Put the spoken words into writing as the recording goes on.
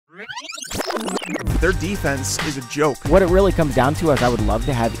Their defense is a joke. What it really comes down to is I would love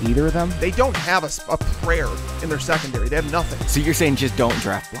to have either of them. They don't have a prayer in their secondary. They have nothing. So you're saying just don't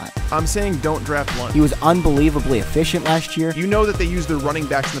draft Blunt? I'm saying don't draft Blunt. He was unbelievably efficient last year. You know that they use their running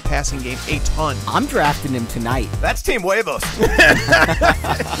backs in the passing game a ton. I'm drafting him tonight. That's Team Huevos.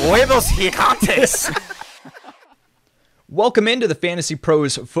 Huevos gigantes. Welcome into the Fantasy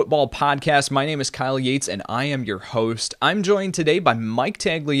Pros Football Podcast. My name is Kyle Yates, and I am your host. I'm joined today by Mike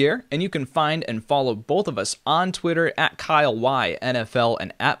Tagliere, and you can find and follow both of us on Twitter at KyleYNFL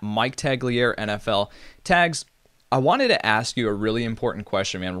and at Mike Tagliere NFL. Tags, I wanted to ask you a really important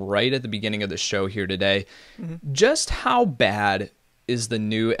question, man, right at the beginning of the show here today. Just how bad is the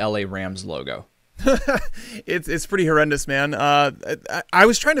new LA Rams logo? It's pretty horrendous, man. I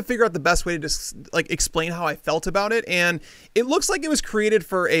was trying to figure out the best way to just explain how I felt about it, and it looks like it was created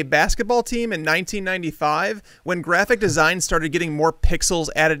for a basketball team in 1995 when graphic design started getting more pixels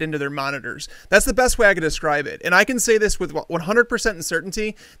added into their monitors. That's the best way I could describe it, and I can say this with 100%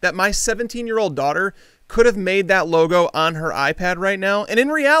 certainty that my 17-year-old daughter could have made that logo on her iPad right now, and in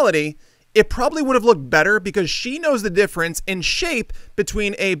reality, it probably would have looked better because she knows the difference in shape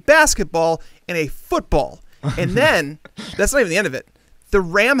between a basketball and a football. And then, that's not even the end of it. The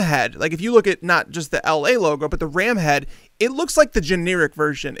ram head, like if you look at not just the LA logo, but the ram head, it looks like the generic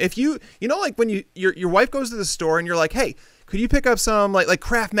version. If you know, like when your wife goes to the store and you're like, hey, could you pick up some like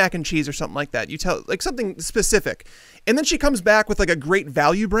Kraft mac and cheese or something like that? You tell like something specific. And then she comes back with like a great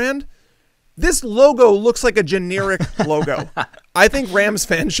value brand. This logo looks like a generic logo. I think Rams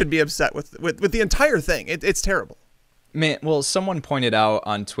fans should be upset with the entire thing. It's terrible. Man, well, someone pointed out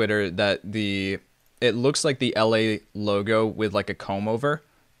on Twitter that it looks like the LA logo with like a comb over,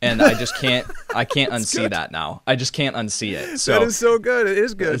 and I can't unsee good. that now. I just can't unsee it. So that is so good. It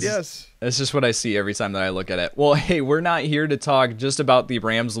is good. Yes. That's just what I see every time that I look at it. Well, hey, we're not here to talk just about the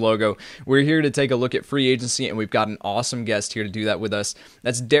Rams logo. We're here to take a look at free agency, and we've got an awesome guest here to do that with us.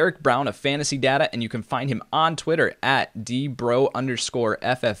 That's Brown of FantasyData, and you can find him on Twitter at dbro_FFB.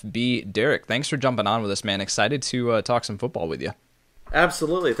 Derek, thanks for jumping on with us, man. Excited to talk some football with you.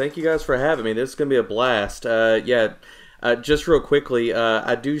 Absolutely. Thank you guys for having me. This is going to be a blast. Just real quickly,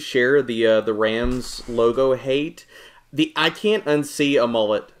 I do share the Rams logo hate. I can't unsee a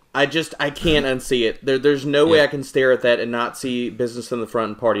mullet. I can't unsee it. There's no way I can stare at that and not see business in the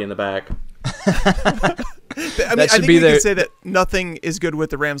front and party in the back. I think we can say that nothing is good with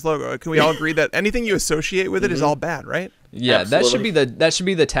the Rams logo. Can we all agree that anything you associate with it is all bad, right? Yeah, Absolutely. that should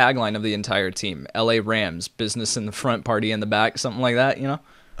be the tagline of the entire team. LA Rams, business in the front, party in the back, something like that, you know?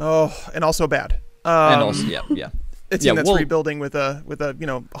 Oh, and also bad. And also, yeah. A team that's rebuilding with a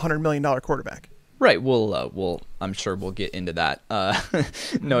 $100 million quarterback. Right, I'm sure we'll get into that,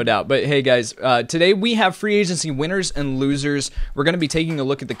 no doubt. But hey, guys, today we have free agency winners and losers. We're going to be taking a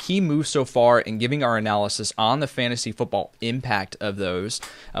look at the key moves so far and giving our analysis on the fantasy football impact of those.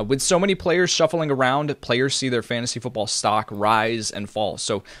 With so many players shuffling around, players see their fantasy football stock rise and fall.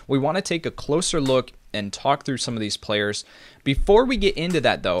 So we want to take a closer look and talk through some of these players. Before we get into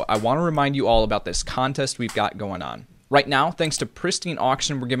that, though, I want to remind you all about this contest we've got going on. Right now, thanks to Pristine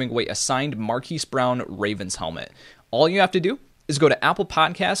Auction, we're giving away a signed Marquise Brown Ravens helmet. All you have to do is go to Apple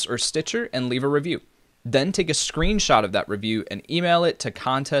Podcasts or Stitcher and leave a review. Then take a screenshot of that review and email it to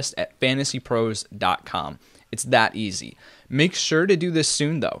contest@fantasypros.com. It's that easy. Make sure to do this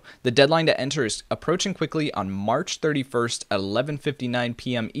soon, though. The deadline to enter is approaching quickly on March 31st at 11:59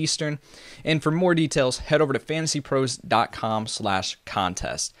 p.m. Eastern. And for more details, head over to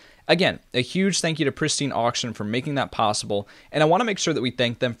fantasypros.com/contest. Again, a huge thank you to Pristine Auction for making that possible, and I want to make sure that we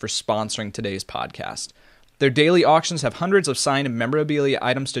thank them for sponsoring today's podcast. Their daily auctions have hundreds of signed memorabilia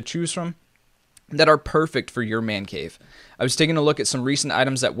items to choose from that are perfect for your man cave. I was taking a look at some recent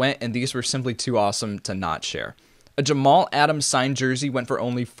items that went, and these were simply too awesome to not share. A Jamal Adams signed jersey went for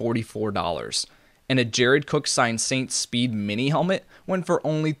only $44, and a Jared Cook signed Saints Speed mini helmet went for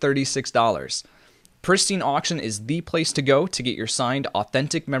only $36. Pristine Auction is the place to go to get your signed,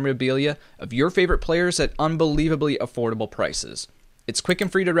 authentic memorabilia of your favorite players at unbelievably affordable prices. It's quick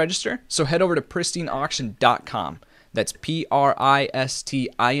and free to register, so head over to pristineauction.com. That's PRISTINE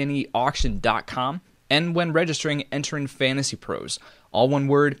auction.com. And when registering, enter in Fantasy Pros, all one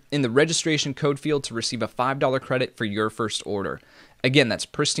word, in the registration code field to receive a $5 credit for your first order. Again, that's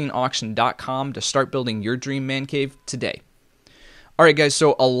pristineauction.com to start building your dream man cave today. All right, guys,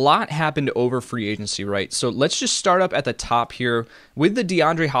 so a lot happened over free agency, right? So let's just start up at the top here with the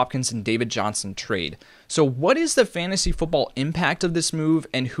DeAndre Hopkins and David Johnson trade. So what is the fantasy football impact of this move,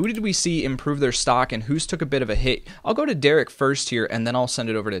 and who did we see improve their stock, and who's took a bit of a hit? I'll go to Derek first here, and then I'll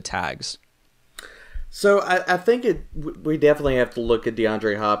send it over to Tags. So I think we definitely have to look at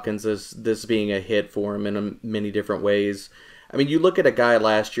DeAndre Hopkins as this being a hit for him in many different ways. I mean, you look at a guy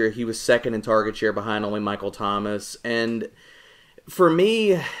last year, he was second in target share behind only Michael Thomas. And for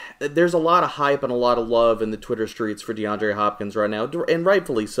me, there's a lot of hype and a lot of love in the Twitter streets for DeAndre Hopkins right now, and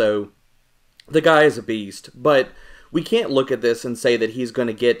rightfully so. The guy is a beast, but we can't look at this and say that he's going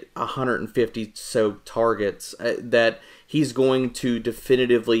to get 150 so targets, that he's going to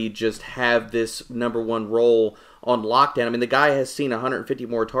definitively just have this number one role on lockdown. I mean, the guy has seen 150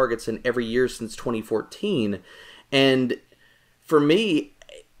 more targets in every year since 2014. And for me,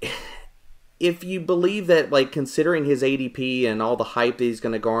 if you believe that, like, considering his ADP and all the hype that he's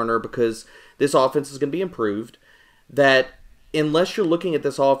going to garner because this offense is going to be improved, that unless you're looking at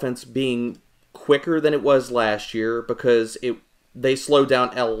this offense being quicker than it was last year, because they slowed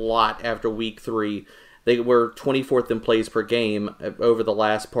down a lot after week 3. They were 24th in plays per game over the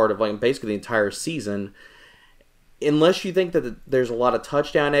last part of, like, basically the entire season. Unless you think that there's a lot of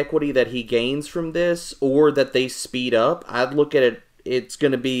touchdown equity that he gains from this, or that they speed up, I'd look at it, it's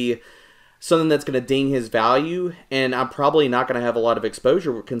going to be something that's going to ding his value, and I'm probably not going to have a lot of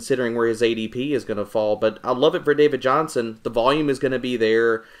exposure considering where his ADP is going to fall. But I love it for David Johnson. The volume is going to be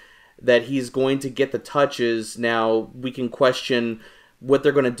there, that he's going to get the touches. Now, we can question what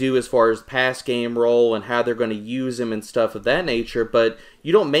they're going to do as far as pass game role and how they're going to use him and stuff of that nature, but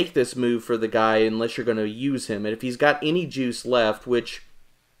you don't make this move for the guy unless you're going to use him. And if he's got any juice left, which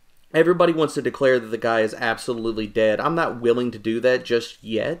everybody wants to declare that the guy is absolutely dead, I'm not willing to do that just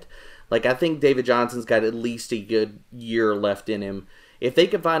yet. Like, I think David Johnson's got at least a good year left in him. If they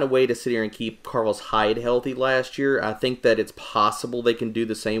can find a way to sit here and keep Carlos Hyde healthy last year, I think that it's possible they can do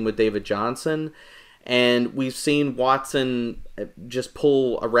the same with David Johnson. And we've seen Watson just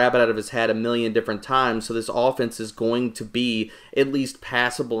pull a rabbit out of his hat a million different times, so this offense is going to be at least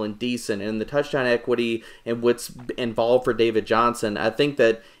passable and decent. And the touchdown equity and what's involved for David Johnson, I think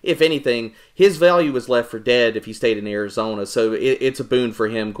that, if anything, his value was left for dead if he stayed in Arizona. So it's a boon for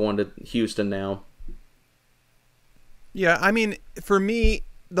him going to Houston now. Yeah, I mean, for me,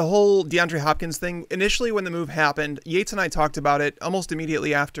 the whole DeAndre Hopkins thing, initially when the move happened, Yates and I talked about it almost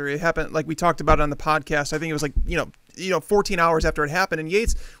immediately after it happened. Like, we talked about it on the podcast. I think it was like, 14 hours after it happened. And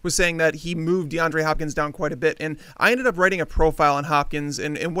Yates was saying that he moved DeAndre Hopkins down quite a bit. And I ended up writing a profile on Hopkins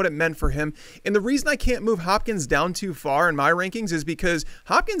and what it meant for him. And the reason I can't move Hopkins down too far in my rankings is because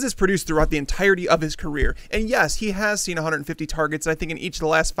Hopkins has produced throughout the entirety of his career. And yes, he has seen 150 targets, I think, in each of the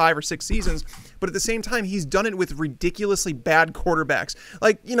last 5 or 6 seasons. But at the same time, he's done it with ridiculously bad quarterbacks.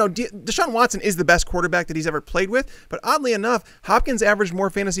 Like, Deshaun Watson is the best quarterback that he's ever played with. But oddly enough, Hopkins averaged more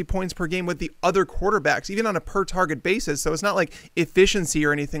fantasy points per game with the other quarterbacks, even on a per target basis. So it's not like efficiency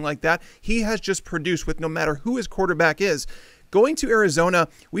or anything like that. He has just produced with no matter who his quarterback is. Going to Arizona,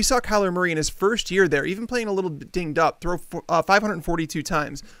 we saw Kyler Murray in his first year there, even playing a little bit dinged up, throw 542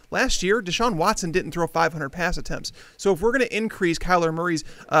 times. Last year, Deshaun Watson didn't throw 500 pass attempts. So if we're going to increase Kyler Murray's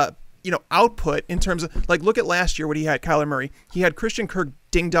output in terms of, like, look at last year what he had, Kyler Murray. He had Christian Kirk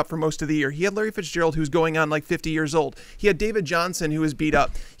dinged up for most of the year. He had Larry Fitzgerald, who's going on like 50 years old. He had David Johnson, who was beat up.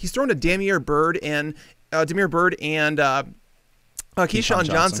 He's thrown to Damiere Byrd and Keyshawn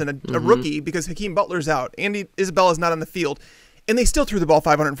Johnson, a rookie, because Hakeem Butler's out. Andy Isabella's not on the field. And they still threw the ball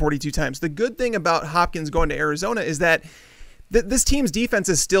 542 times. The good thing about Hopkins going to Arizona is that this team's defense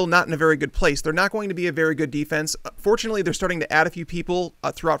is still not in a very good place. They're not going to be a very good defense. Fortunately, they're starting to add a few people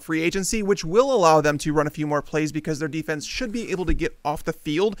throughout free agency, which will allow them to run a few more plays because their defense should be able to get off the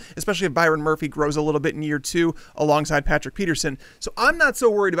field, especially if Byron Murphy grows a little bit in year 2 alongside Patrick Peterson. So I'm not so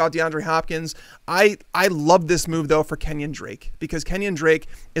worried about DeAndre Hopkins. I love this move, though, for Kenyan Drake, because Kenyan Drake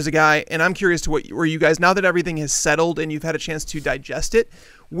is a guy, and I'm curious to where you guys, now that everything has settled and you've had a chance to digest it,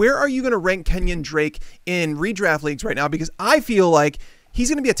 where are you going to rank Kenyan Drake in redraft leagues right now? Because I feel like he's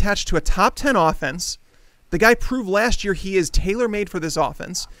going to be attached to a top 10 offense. The guy proved last year he is tailor-made for this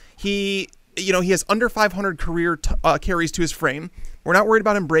offense. He has under 500 career carries to his frame. We're not worried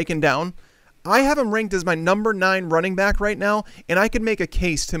about him breaking down. I have him ranked as my number 9 running back right now, and I could make a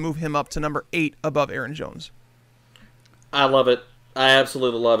case to move him up to number 8 above Aaron Jones. I love it. I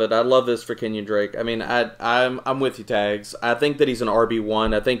absolutely love it. I love this for Kenyan Drake. I mean, I'm with you, Tags. I think that he's an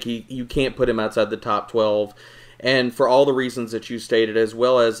RB1. I think you can't put him outside the top 12. And for all the reasons that you stated, as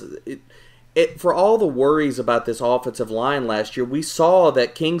well as for all the worries about this offensive line last year, we saw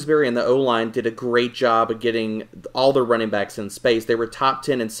that Kingsbury and the O-line did a great job of getting all their running backs in space. They were top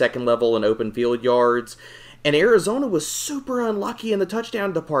 10 in second level and open field yards. And Arizona was super unlucky in the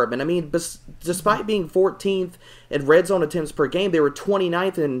touchdown department. I mean, despite being 14th in red zone attempts per game, they were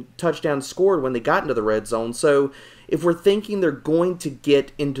 29th in touchdowns scored when they got into the red zone. So if we're thinking they're going to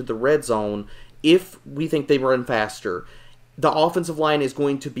get into the red zone, if we think they run faster, the offensive line is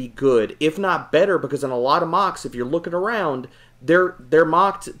going to be good, if not better, because in a lot of mocks, if you're looking around, they're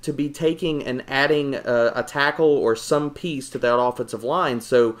mocked to be taking and adding a tackle or some piece to that offensive line.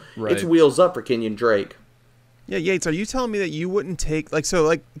 So it's wheels up for Kenyan Drake. Yeah, Yates, are you telling me that you wouldn't take,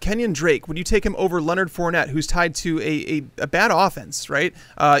 Kenyan Drake, would you take him over Leonard Fournette, who's tied to a bad offense, right?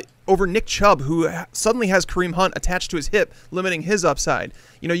 Over Nick Chubb, who suddenly has Kareem Hunt attached to his hip, limiting his upside.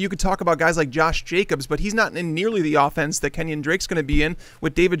 You could talk about guys like Josh Jacobs, but he's not in nearly the offense that Kenyan Drake's going to be in.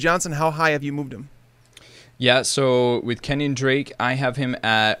 With David Johnson, how high have you moved him? Yeah, so with Kenyan Drake, I have him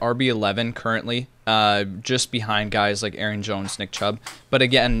at RB11 currently, just behind guys like Aaron Jones, Nick Chubb. But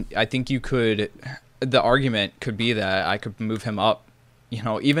again, I think the argument could be that I could move him up,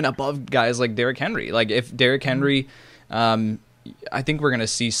 even above guys like Derrick Henry. Like if Derrick Henry, I think we're going to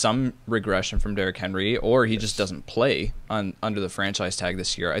see some regression from Derrick Henry, or he just doesn't play under the franchise tag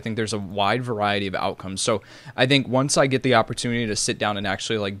this year. I think there's a wide variety of outcomes. So I think once I get the opportunity to sit down and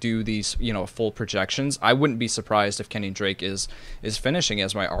actually do these, full projections, I wouldn't be surprised if Kenny Drake is finishing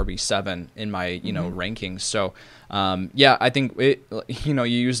as my RB7 in my, rankings. So I think you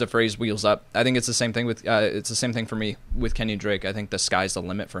use the phrase wheels up. I think it's the same thing it's the same thing for me with Kenny Drake. I think the sky's the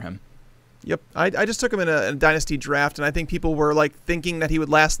limit for him. Yep. I just took him in a dynasty draft, and I think people were thinking that he would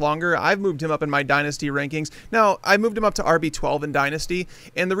last longer. I've moved him up in my dynasty rankings. Now, I moved him up to RB12 in dynasty,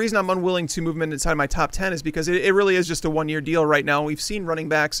 and the reason I'm unwilling to move him inside my top 10 is because it really is just a one-year deal right now. We've seen running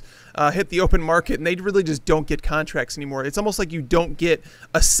backs hit the open market, and they really just don't get contracts anymore. It's almost like you don't get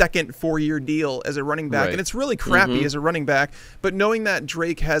a second 4-year deal as a running back, and it's really crappy as a running back. But knowing that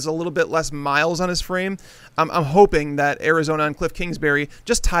Drake has a little bit less miles on his frame, I'm hoping that Arizona and Cliff Kingsbury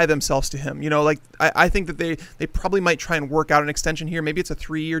just tie themselves to him. I think that they probably might try and work out an extension here. Maybe it's a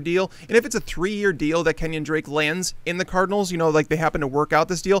 3-year deal. And if it's a 3-year deal that Kenyan Drake lands in the Cardinals, they happen to work out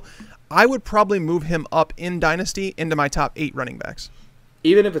this deal, I would probably move him up in Dynasty into my top 8 running backs.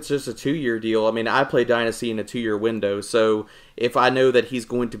 Even if it's just a 2-year deal, I play Dynasty in a 2-year window. So if I know that he's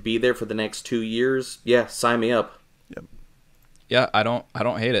going to be there for the next 2 years, yeah, sign me up. Yep. Yeah, I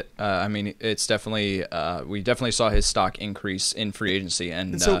don't hate it. It's definitely we definitely saw his stock increase in free agency,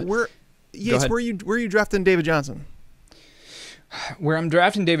 and so where are you drafting David Johnson? Where I'm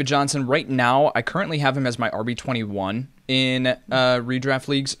drafting David Johnson right now, I currently have him as my RB21 in redraft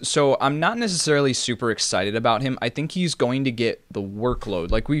leagues, so I'm not necessarily super excited about him. I think he's going to get the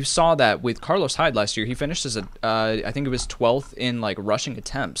workload. Like we saw that with Carlos Hyde last year. He finished as I think it was 12th in rushing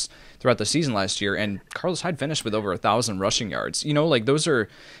attempts throughout the season last year, and Carlos Hyde finished with over 1,000 rushing yards.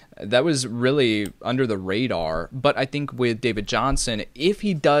 That was really under the radar. But I think with David Johnson, if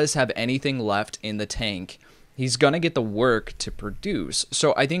he does have anything left in the tank, he's going to get the work to produce.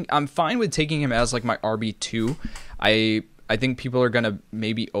 So I think I'm fine with taking him as my RB2. I think people are going to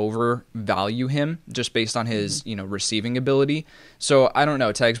maybe overvalue him just based on his, receiving ability. So I don't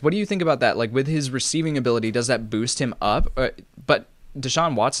know, Tags, what do you think about that? With his receiving ability, does that boost him up? But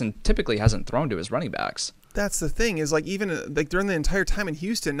Deshaun Watson typically hasn't thrown to his running backs. That's the thing is even during the entire time in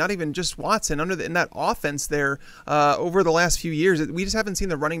Houston, not even just Watson in that offense there over the last few years, we just haven't seen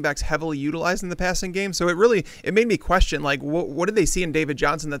the running backs heavily utilized in the passing game. So it made me question what did they see in David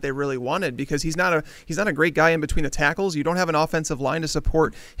Johnson that they really wanted, because he's not a great guy in between the tackles. You don't have an offensive line to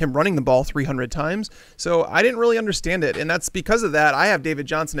support him running the ball 300 times. So I didn't really understand it, and that's because of that I have David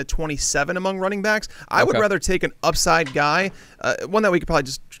Johnson at 27 among running backs. I would rather take an upside guy, one that we could probably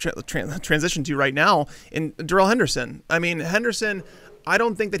just transition to right now, in Darrell Henderson. Henderson, I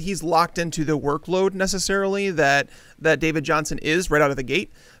don't think that he's locked into the workload necessarily that David Johnson is right out of the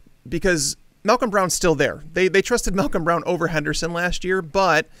gate, because Malcolm Brown's still there. They trusted Malcolm Brown over Henderson last year,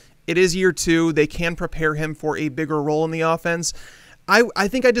 but it is year 2. They can prepare him for a bigger role in the offense. I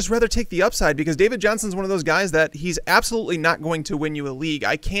think I'd just rather take the upside, because David Johnson's one of those guys that he's absolutely not going to win you a league.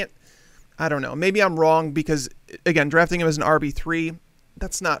 I don't know. Maybe I'm wrong, because, again, drafting him as an RB3,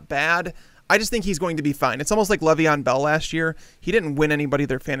 that's not bad. I just think he's going to be fine. It's almost like Le'Veon Bell last year. He didn't win anybody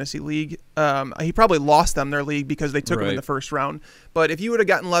their fantasy league. He probably lost them their league because they took him in the first round. But if you would have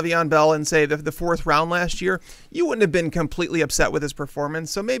gotten Le'Veon Bell in, say, the 4th round last year, you wouldn't have been completely upset with his performance.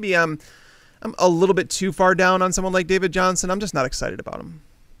 So maybe I'm a little bit too far down on someone like David Johnson. I'm just not excited about him.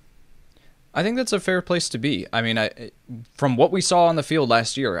 I think that's a fair place to be. From what we saw on the field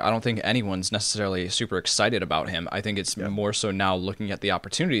last year, I don't think anyone's necessarily super excited about him. I think it's more so now looking at the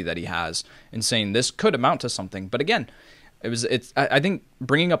opportunity that he has and saying this could amount to something. But again, I think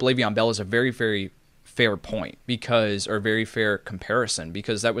bringing up Le'Veon Bell is a very, very fair point, or very fair comparison,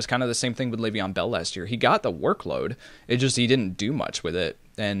 because that was kind of the same thing with Le'Veon Bell last year. He got the workload. He didn't do much with it.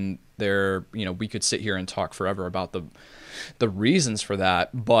 And we could sit here and talk forever about the reasons for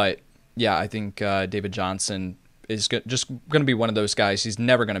that, but Yeah, I think David Johnson is just going to be one of those guys. He's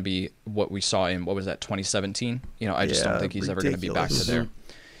never going to be what we saw in, what was that, 2017? I just don't think he's ever going to be back to there.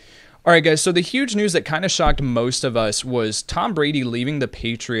 All right, guys, so the huge news that kind of shocked most of us was Tom Brady leaving the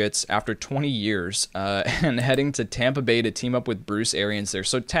Patriots after 20 years and heading to Tampa Bay to team up with Bruce Arians there.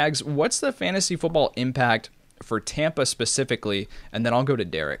 So, Tags, what's the fantasy football impact for Tampa specifically? And then I'll go to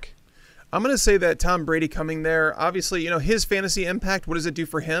Derek. I'm going to say that Tom Brady coming there, obviously, his fantasy impact, what does it do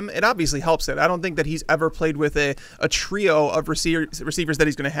for him? It obviously helps it. I don't think that he's ever played with a trio of receivers that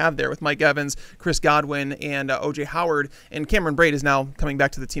he's going to have there with Mike Evans, Chris Godwin, and O.J. Howard, and Cameron Brate is now coming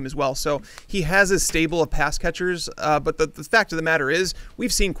back to the team as well. So he has a stable of pass catchers, but the fact of the matter is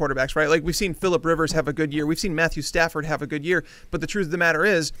we've seen quarterbacks, right? Like we've seen Phillip Rivers have a good year. We've seen Matthew Stafford have a good year, but the truth of the matter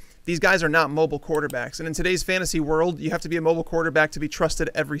is these guys are not mobile quarterbacks. And in today's fantasy world, you have to be a mobile quarterback to be trusted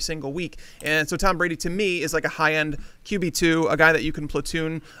every single week. And so Tom Brady, to me, is like a high-end QB2, a guy that you can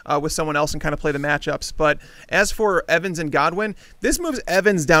platoon with someone else and kind of play the matchups. But as for Evans and Godwin, this moves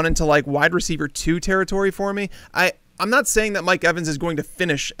Evans down into like wide receiver 2 territory for me. I'm not saying that Mike Evans is going to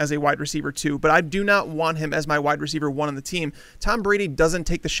finish as a wide receiver 2, but I do not want him as my wide receiver 1 on the team. Tom Brady doesn't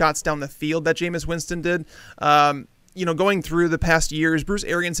take the shots down the field that Jameis Winston did. Going through the past years, Bruce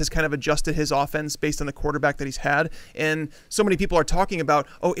Arians has kind of adjusted his offense based on the quarterback that he's had. And so many people are talking about,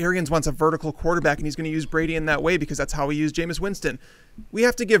 Arians wants a vertical quarterback and he's going to use Brady in that way because that's how he used Jameis Winston. We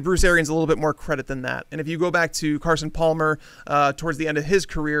have to give Bruce Arians a little bit more credit than that. And if you go back to Carson Palmer towards the end of his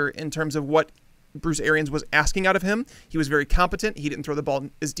career in terms of what Bruce Arians was asking out of him, he was very competent. He didn't throw the ball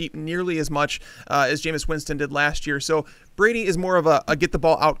as deep nearly as much as Jameis Winston did last year. So Brady is more of a get the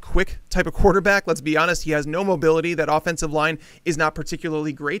ball out quick type of quarterback. Let's be honest. He has no mobility. That offensive line is not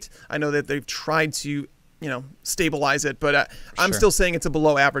particularly great. I know that they've tried to stabilize it, but I'm still saying it's a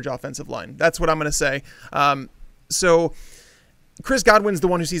below average offensive line. That's what I'm going to say. So Chris Godwin's the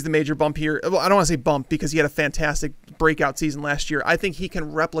one who sees the major bump here. Well, I don't want to say bump because he had a fantastic breakout season last year. I think he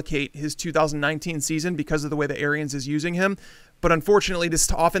can replicate his 2019 season because of the way that Arians is using him. But unfortunately, this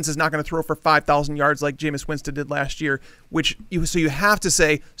offense is not going to throw for 5,000 yards like Jameis Winston did last year, so you have to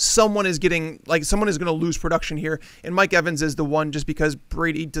say someone is going to lose production here. And Mike Evans is the one just because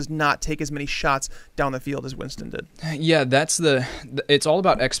Brady does not take as many shots down the field as Winston did. Yeah, it's all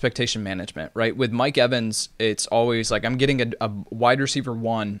about expectation management, right? With Mike Evans, it's always like I'm getting a wide receiver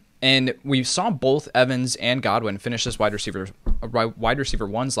 1. And we saw both Evans and Godwin finish as wide receiver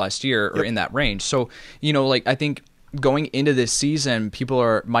 1s last year or in that range. So, I think going into this season,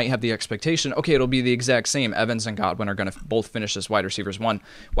 people might have the expectation, okay, it'll be the exact same. Evans and Godwin are going to both finish as wide receiver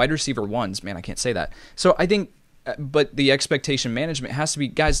 1s. Man, I can't say that. So I think, but the expectation management has to be,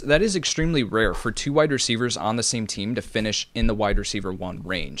 guys, that is extremely rare for 2 wide receivers on the same team to finish in the wide receiver 1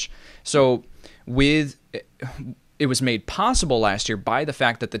 range. So it was made possible last year by the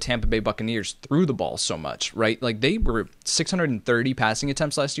fact that the Tampa Bay Buccaneers threw the ball so much, right? Like they were 630 passing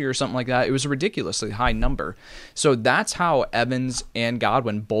attempts last year or something like that. It was a ridiculously high number. So that's how Evans and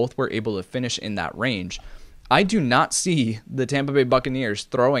Godwin both were able to finish in that range. I do not see the Tampa Bay Buccaneers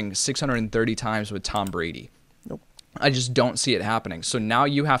throwing 630 times with Tom Brady. Nope. I just don't see it happening. So now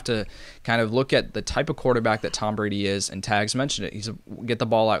you have to kind of look at the type of quarterback that Tom Brady is, and Tags mentioned it. He's a get the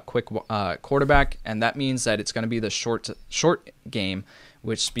ball out quick quarterback, and that means that it's going to be the short game,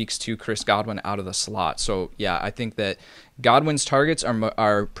 which speaks to Chris Godwin out of the slot. So yeah, I think that Godwin's targets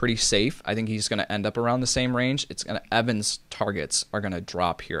are pretty safe. I think he's going to end up around the same range. Evans' targets are going to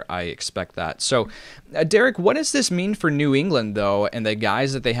drop here. I expect that. So, Derek, what does this mean for New England though, and the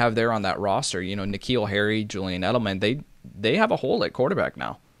guys that they have there on that roster? N'Keal Harry, Julian Edelman. They have a hole at quarterback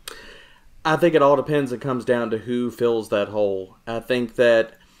now. I think it all depends. It comes down to who fills that hole. I think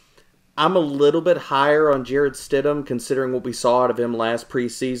that I'm a little bit higher on Jarrett Stidham, considering what we saw out of him last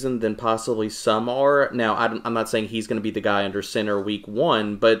preseason, than possibly some are. Now, I'm not saying he's going to be the guy under center week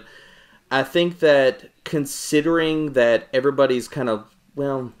 1, but I think that considering that everybody's kind of,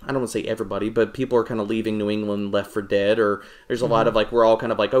 well, I don't want to say everybody, but people are kind of leaving New England left for dead, or there's a lot of we're all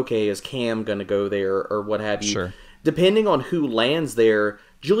kind of okay, is Cam going to go there, or what have you? Sure. Depending on who lands there,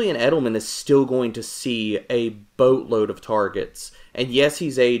 Julian Edelman is still going to see a boatload of targets. And yes,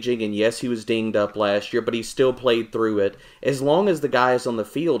 he's aging, and yes, he was dinged up last year, but he still played through it. As long as the guy is on the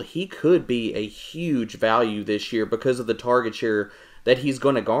field, he could be a huge value this year because of the target share that he's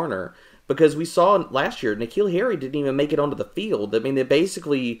going to garner. Because we saw last year, N'Keal Harry didn't even make it onto the field. I mean, they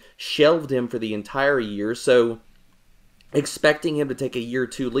basically shelved him for the entire year, so expecting him to take a year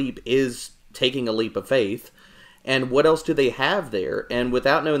 2 leap is taking a leap of faith. And what else do they have there? And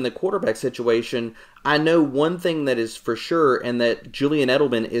without knowing the quarterback situation, I know one thing that is for sure, and that Julian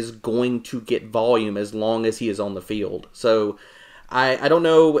Edelman is going to get volume as long as he is on the field. So I don't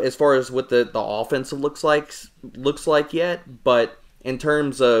know as far as what the offense looks like yet, but in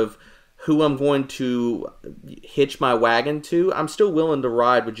terms of who I'm going to hitch my wagon to, I'm still willing to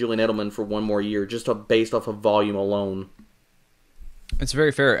ride with Julian Edelman for one more year, just based off of volume alone. It's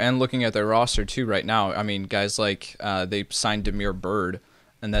very fair. And looking at their roster too right now, I mean, guys like they signed Demir Bird,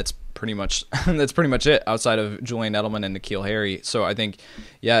 and that's pretty much it outside of Julian Edelman and N'Keal Harry. So I think,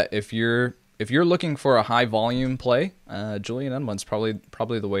 yeah, if you're looking for a high volume play, Julian Edelman's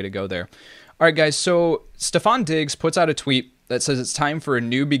probably the way to go there. All right, guys. So Stefon Diggs puts out a tweet that says it's time for a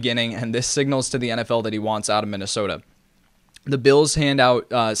new beginning, and this signals to the NFL that he wants out of Minnesota. The Bills hand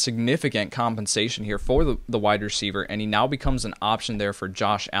out significant compensation here for the wide receiver, and he now becomes an option there for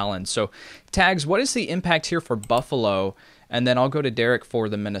Josh Allen. So, Tags, what is the impact here for Buffalo? And then I'll go to Derek for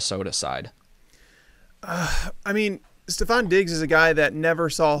the Minnesota side. I mean, Stefon Diggs is a guy that never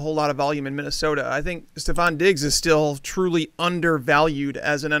saw a whole lot of volume in Minnesota. I think Stefon Diggs is still truly undervalued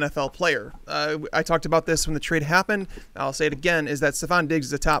as an NFL player. I talked about this when the trade happened. I'll say it again, is that Stefon Diggs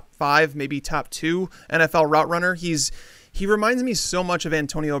is a top 5, maybe top 2 NFL route runner. He reminds me so much of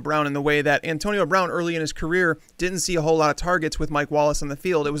Antonio Brown in the way that Antonio Brown early in his career didn't see a whole lot of targets with Mike Wallace on the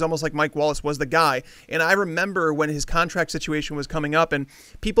field. It was almost like Mike Wallace was the guy. And I remember when his contract situation was coming up and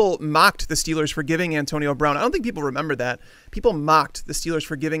people mocked the Steelers for giving Antonio Brown. I don't think people remember that. People mocked the Steelers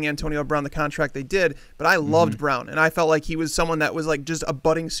for giving Antonio Brown the contract they did, but I loved Brown. And I felt like he was someone that was like just a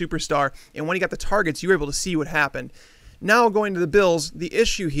budding superstar. And when he got the targets, you were able to see what happened. Now going to the Bills, the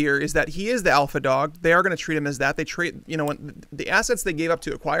issue here is that he is the alpha dog. They are going to treat him as that. They treat, when the assets they gave up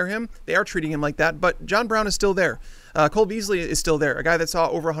to acquire him, they are treating him like that. But John Brown is still there. Cole Beasley is still there, a guy that saw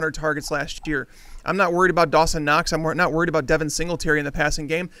over 100 targets last year. I'm not worried about Dawson Knox. I'm not worried about Devin Singletary in the passing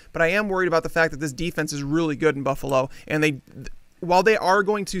game. But I am worried about the fact that this defense is really good in Buffalo. And while they are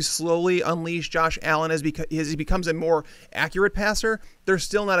going to slowly unleash Josh Allen as he becomes a more accurate passer, they're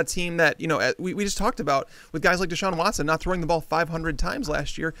still not a team that, we just talked about with guys like Deshaun Watson not throwing the ball 500 times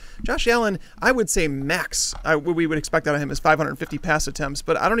last year. Josh Allen, I would say max we would expect out of him is 550 pass attempts,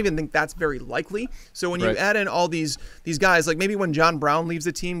 but I don't even think that's very likely. So when you add in all these guys, like maybe when John Brown leaves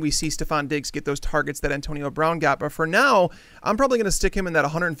the team, we see Stefon Diggs get those targets that Antonio Brown got. But for now, I'm probably going to stick him in that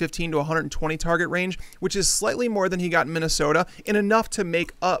 115 to 120 target range, which is slightly more than he got in Minnesota, and enough to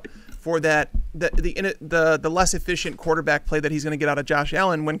make up for the less efficient quarterback play that he's going to get out of Josh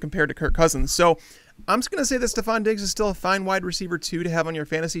Allen when compared to Kirk Cousins. So I'm just going to say that Stefon Diggs is still a fine wide receiver 2 to have on your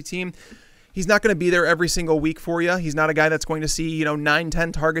fantasy team. He's not going to be there every single week for you. He's not a guy that's going to see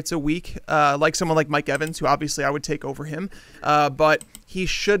 9-10 targets a week like someone like Mike Evans, who obviously I would take over him. But he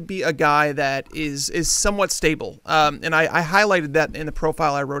should be a guy that is somewhat stable. And I highlighted that in the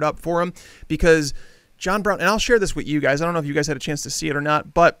profile I wrote up for him because John Brown, and I'll share this with you guys. I don't know if you guys had a chance to see it or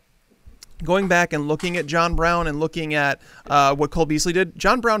not, but going back and looking at John Brown and looking at what Cole Beasley did,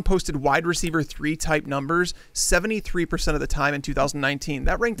 John Brown posted wide receiver 3 type numbers 73% of the time in 2019.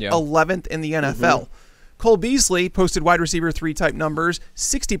 That ranked 11th in the NFL. Cole Beasley posted wide receiver 3 type numbers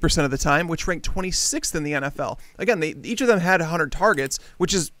 60% of the time, which ranked 26th in the NFL. Again, each of them had 100 targets,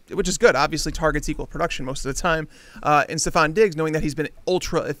 which is good. Obviously, targets equal production most of the time. And Stefon Diggs, knowing that he's been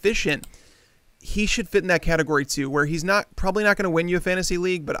ultra efficient, he should fit in that category too, where he's probably not going to win you a fantasy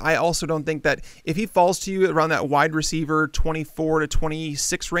league, but I also don't think that if he falls to you around that wide receiver 24 to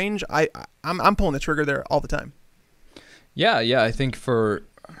 26 range, I'm pulling the trigger there all the time. Yeah. I think for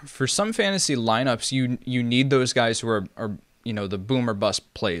some fantasy lineups, you need those guys who are the boom or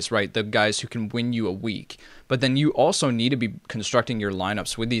bust plays, right? The guys who can win you a week. But then you also need to be constructing your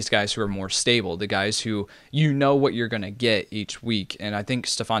lineups with these guys who are more stable, the guys who what you're going to get each week. And I think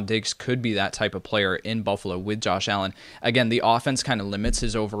Stefon Diggs could be that type of player in Buffalo with Josh Allen. Again, the offense kind of limits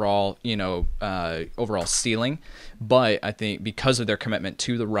his overall ceiling, but I think because of their commitment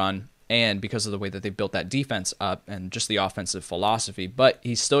to the run and because of the way that they built that defense up and just the offensive philosophy, but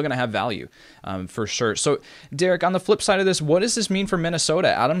he's still going to have value for sure. So, Derek, on the flip side of this, what does this mean for Minnesota?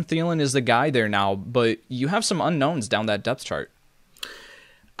 Adam Thielen is the guy there now, but you have some unknowns down that depth chart.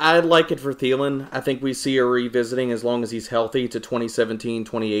 I like it for Thielen. I think we see a revisiting as long as he's healthy to 2017,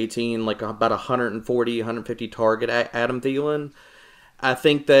 2018, like about 140, 150 target Adam Thielen. I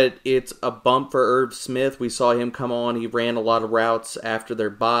think that it's a bump for Irv Smith. We saw him come on. He ran a lot of routes after their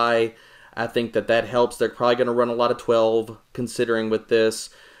bye. I think that helps. They're probably going to run a lot of 12, considering with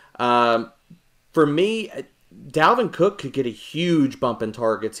this. For me, Dalvin Cook could get a huge bump in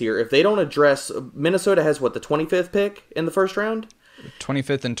targets here. If they don't address... Minnesota has, the 25th pick in the first round?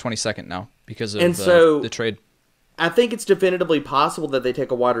 25th and 22nd now because of the trade. I think it's definitively possible that they take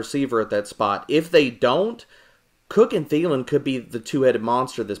a wide receiver at that spot. If they don't... Cook and Thielen could be the two-headed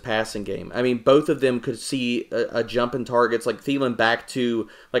monster this passing game. I mean, both of them could see a jump in targets, like Thielen back to,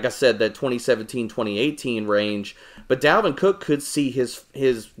 like I said, that 2017-2018 range. But Dalvin Cook could see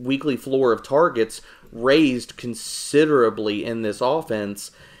his weekly floor of targets raised considerably in this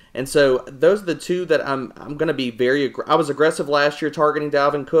offense. And so those are the two that I'm going to be I was aggressive last year targeting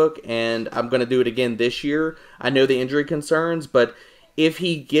Dalvin Cook, and I'm going to do it again this year. I know the injury concerns, but if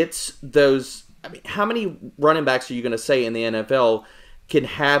he gets those, I mean, how many running backs are you going to say in the NFL can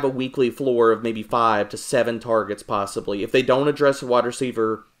have a weekly floor of maybe 5 to 7 targets possibly if they don't address a wide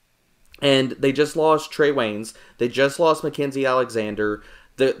receiver? And they just lost Trey Waynes. They just lost Mackenzie Alexander.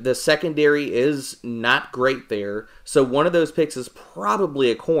 The secondary is not great there. So one of those picks is probably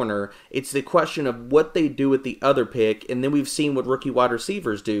a corner. It's the question of what they do with the other pick. And then we've seen what rookie wide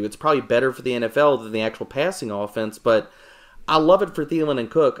receivers do. It's probably better for the NFL than the actual passing offense. But I love it for Thielen and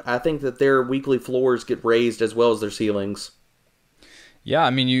Cook. I think that their weekly floors get raised as well as their ceilings. Yeah,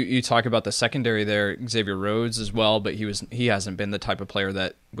 I mean, you talk about the secondary there, Xavier Rhodes as well, but he hasn't been the type of player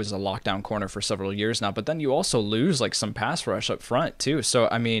that was a lockdown corner for several years now. But then you also lose like some pass rush up front too. So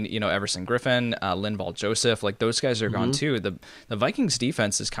I mean, Everson Griffin, Linval Joseph, like those guys are gone too. The Vikings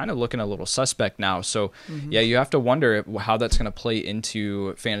defense is kind of looking a little suspect now. So yeah, you have to wonder how that's going to play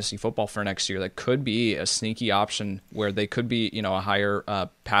into fantasy football for next year. That could be a sneaky option where they could be a higher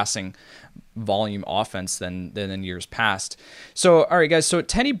passing volume offense than in years past. So all right, guys. So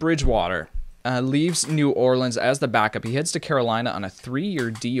Teddy Bridgewater leaves New Orleans as the backup. He heads to Carolina on a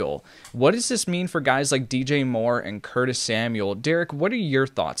 3-year deal. What does this mean for guys like DJ Moore and Curtis Samuel? Derek, what are your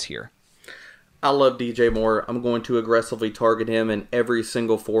thoughts here? I love DJ Moore. I'm going to aggressively target him in every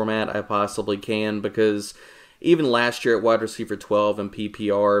single format I possibly can because even last year at wide receiver 12 and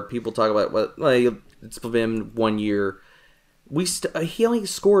PPR, people talk about it's been 1 year. He only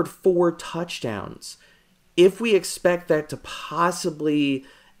scored 4 touchdowns. If we expect that to possibly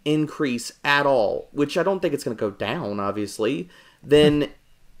increase at all, which I don't think it's going to go down, obviously, then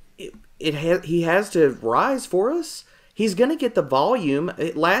he has to rise for us. He's going to get the volume.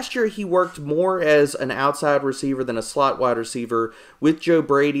 Last year, he worked more as an outside receiver than a slot wide receiver. With Joe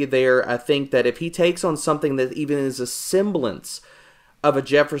Brady there, I think that if he takes on something that even is a semblance of a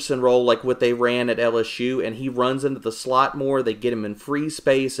Jefferson role like what they ran at LSU, and he runs into the slot more, they get him in free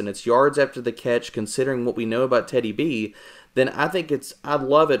space, and it's yards after the catch, considering what we know about Teddy B, then I think I'd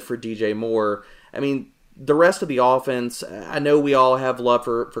love it for DJ Moore. I mean, the rest of the offense, I know we all have love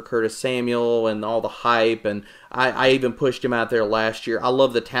for Curtis Samuel and all the hype, and I even pushed him out there last year. I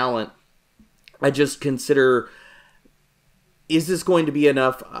love the talent. I just consider, is this going to be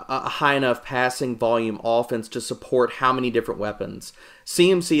a high enough passing volume offense to support how many different weapons?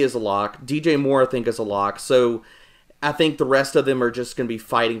 CMC is a lock. DJ Moore, I think, is a lock. So I think the rest of them are just going to be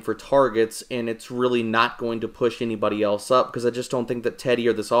fighting for targets, and it's really not going to push anybody else up because I just don't think that Teddy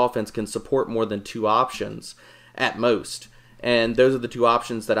or this offense can support more than 2 options at most. And those are the 2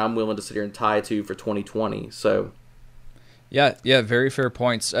 options that I'm willing to sit here and tie to for 2020. So, yeah, very fair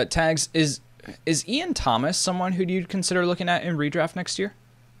points. Tags, is Ian Thomas someone who you'd consider looking at in redraft next year?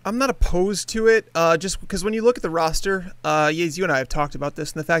 I'm not opposed to it, just because when you look at the roster, Yates, you and I have talked about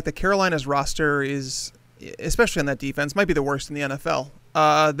this, and the fact that Carolina's roster is, especially on that defense, might be the worst in the NFL.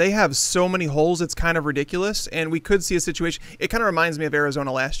 They have so many holes, it's kind of ridiculous, and we could see a situation. It kind of reminds me of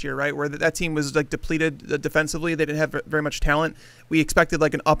Arizona last year, right, where that team was like depleted defensively. They didn't have very much talent. We expected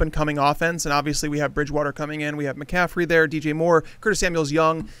like an up-and-coming offense, and obviously we have Bridgewater coming in. We have McCaffrey there, DJ Moore, Curtis Samuel's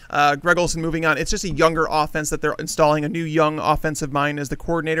young, Greg Olsen moving on. It's just a younger offense that they're installing, a new young offensive mind as the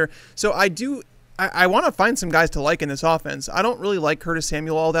coordinator. So I want to find some guys to like in this offense. I don't really like Curtis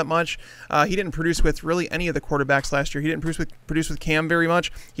Samuel all that much. He didn't produce with really any of the quarterbacks last year. He didn't produce with Cam very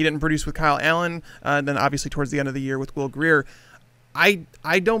much. He didn't produce with Kyle Allen. And then obviously towards the end of the year with Will Grier. I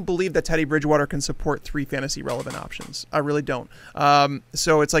don't believe that Teddy Bridgewater can support 3 fantasy relevant options. I really don't.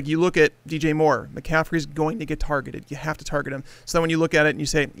 So it's like you look at DJ Moore. McCaffrey's going to get targeted. You have to target him. So then when you look at it and you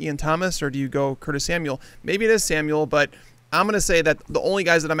say Ian Thomas, or do you go Curtis Samuel? Maybe it is Samuel, but I'm going to say that the only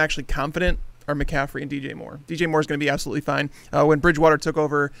guys that I'm actually confident are McCaffrey and DJ Moore. DJ Moore is going to be absolutely fine. When Bridgewater took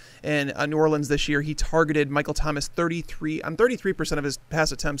over in New Orleans this year, he targeted Michael Thomas 33% of his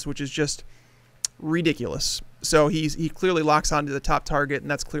pass attempts, which is just ridiculous. So he clearly locks onto the top target, and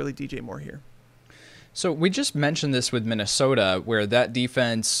that's clearly DJ Moore here. So we just mentioned this with Minnesota, where that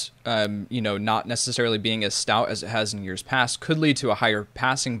defense, not necessarily being as stout as it has in years past, could lead to a higher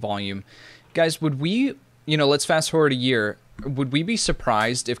passing volume. Guys, would we, let's fast forward a year, would we be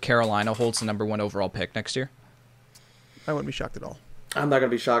surprised if Carolina holds the number 1 overall pick next year? I wouldn't be shocked at all. I'm not going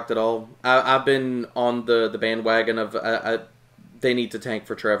to be shocked at all. I've been on the bandwagon of they need to tank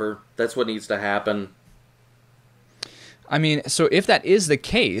for Trevor. That's what needs to happen. I mean, so if that is the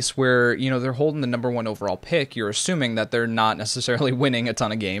case where, they're holding the number 1 overall pick, you're assuming that they're not necessarily winning a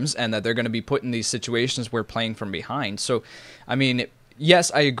ton of games and that they're going to be put in these situations where playing from behind. So, I mean, yes,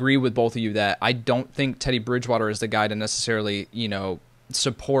 I agree with both of you that I don't think Teddy Bridgewater is the guy to necessarily,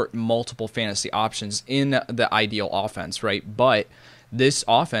 support multiple fantasy options in the ideal offense, right? But this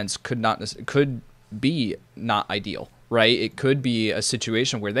offense could be not ideal, right? It could be a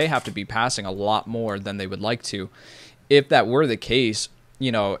situation where they have to be passing a lot more than they would like to. If that were the case,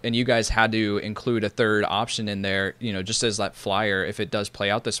 and you guys had to include a third option in there, just as that flyer, if it does play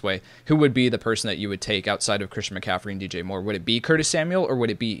out this way, who would be the person that you would take outside of Christian McCaffrey and DJ Moore? Would it be Curtis Samuel or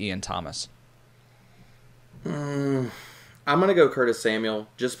would it be Ian Thomas? I'm going to go Curtis Samuel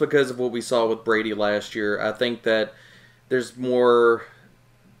just because of what we saw with Brady last year. I think that there's more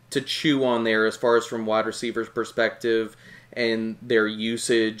to chew on there as far as from wide receivers' perspective and their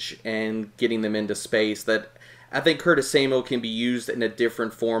usage and getting them into space, that I think Curtis Samuel can be used in a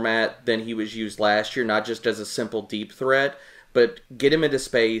different format than he was used last year, not just as a simple deep threat, but get him into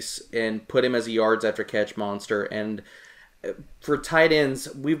space and put him as a yards after catch monster. And for tight ends,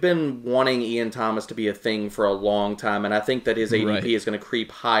 we've been wanting Ian Thomas to be a thing for a long time, and I think that his ADP is going to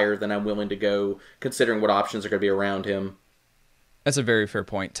creep higher than I'm willing to go, considering what options are going to be around him. That's a very fair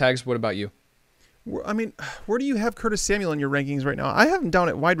point. Tags, what about you? I mean, where do you have Curtis Samuel in your rankings right now? I have him down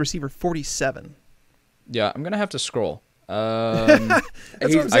at wide receiver 47. Yeah, I'm going to have to scroll. That's what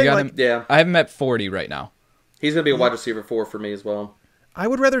I'm saying. I have him at 40 right now. He's going to be a wide receiver 4 for me as well. I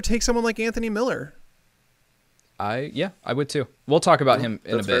would rather take someone like Anthony Miller. I would too. We'll talk about him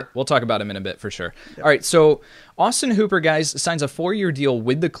in a bit. Fair. We'll talk about him in a bit for sure. Yep. All right, so Austin Hooper, guys, signs a 4-year deal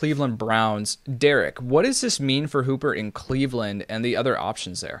with the Cleveland Browns. Derek, what does this mean for Hooper in Cleveland and the other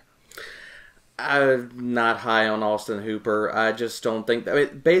options there? I'm not high on Austin Hooper. I just don't think...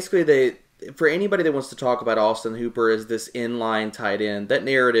 basically, for anybody that wants to talk about Austin Hooper as this inline tight end, that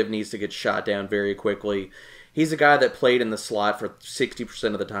narrative needs to get shot down very quickly. He's a guy that played in the slot for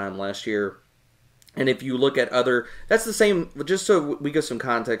 60% of the time last year. And if you look at that's the same, just so we get some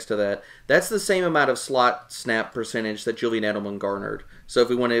context to that, that's the same amount of slot snap percentage that Julian Edelman garnered. So if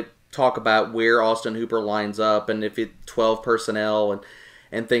we want to talk about where Austin Hooper lines up and if it's 12 personnel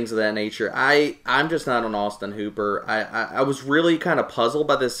and things of that nature, I'm just not on Austin Hooper. I was really kind of puzzled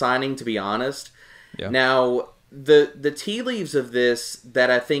by this signing, to be honest. Yeah. Now, the tea leaves of this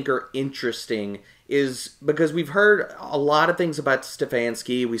that I think are interesting is because we've heard a lot of things about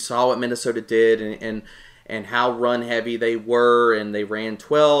Stefanski. We saw what Minnesota did and how run heavy they were, and they ran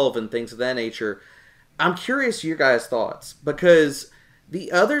 12 and things of that nature. I'm curious your guys' thoughts, because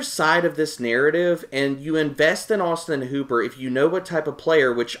the other side of this narrative, and you invest in Austin Hooper if you know what type of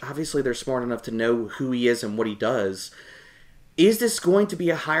player, which obviously they're smart enough to know who he is and what he does. Is this going to be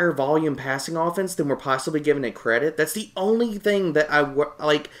a higher volume passing offense than we're possibly giving it credit? That's the only thing that I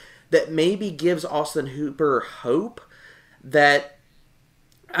like that maybe gives Austin Hooper hope. That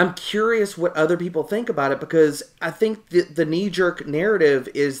I'm curious what other people think about it, because I think the knee-jerk narrative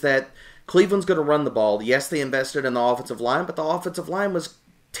is that Cleveland's going to run the ball. Yes, they invested in the offensive line, but the offensive line was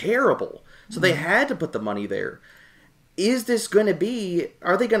terrible. So they had to put the money there. Is this going to be,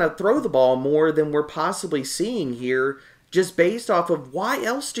 are they going to throw the ball more than we're possibly seeing here, just based off of why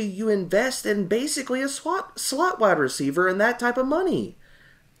else do you invest in basically a slot wide receiver and that type of money?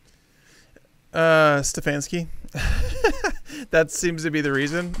 Stefanski. That seems to be the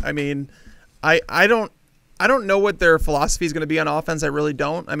reason. I mean, I don't know what their philosophy is going to be on offense. I really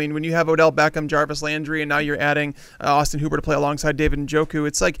don't. I mean, when you have Odell Beckham, Jarvis Landry, and now you're adding Austin Hooper to play alongside David Njoku,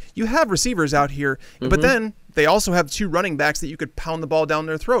 it's like you have receivers out here, but then they also have 2 running backs that you could pound the ball down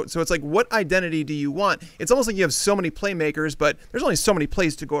their throat. So it's like, what identity do you want? It's almost like you have so many playmakers, but there's only so many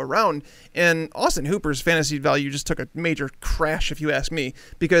plays to go around. And Austin Hooper's fantasy value just took a major crash, if you ask me,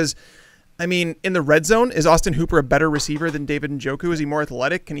 because I mean, in the red zone, is Austin Hooper a better receiver than David Njoku? Is he more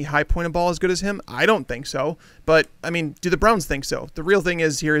athletic? Can he high point a ball as good as him? I don't think so. But I mean, do the Browns think so? The real thing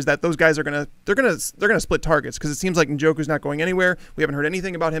is that those guys are they're gonna split targets, because it seems like Njoku's not going anywhere. We haven't heard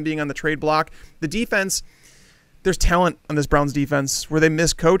anything about him being on the trade block. The defense, there's talent on this Browns defense. Were they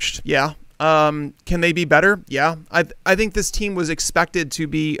miscoached? Yeah. Can they be better? Yeah. I think this team was expected to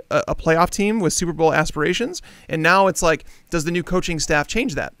be a playoff team with Super Bowl aspirations, and now it's like, does the new coaching staff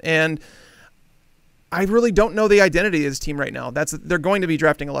change that? And I really don't know the identity of this team right now. They're going to be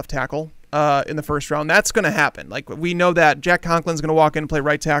drafting a left tackle in the first round. That's going to happen. Like, we know that Jack Conklin's going to walk in and play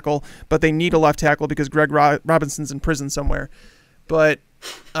right tackle, but they need a left tackle because Greg Robinson's in prison somewhere. But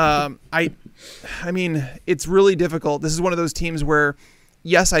I mean, it's really difficult. This is one of those teams where,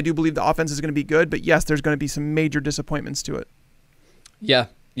 yes, I do believe the offense is going to be good, but yes, there's going to be some major disappointments to it. Yeah,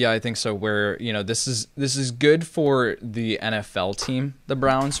 Yeah, I think so. Where this is good for the NFL team, the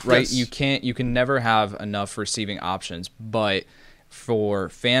Browns, right? Yes. You can never have enough receiving options, but for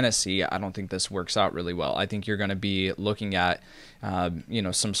fantasy, I don't think this works out really well. I think you're going to be looking at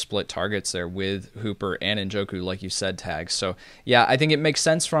some split targets there with Hooper and Njoku, like you said, Tags. So yeah, I think it makes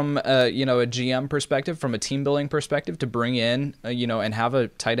sense from a GM perspective, from a team building perspective, to bring in and have a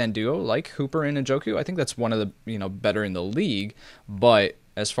tight end duo like Hooper and Njoku. I think that's one of the better in the league, but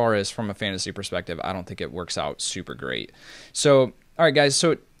as far as from a fantasy perspective, I don't think it works out super great. So, all right, guys.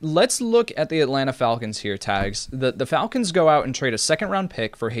 So let's look at the Atlanta Falcons here, Tags. The Falcons go out and trade a second-round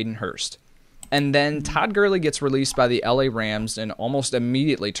pick for Hayden Hurst. And then Todd Gurley gets released by the LA Rams and almost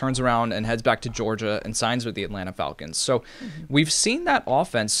immediately turns around and heads back to Georgia and signs with the Atlanta Falcons. So we've seen that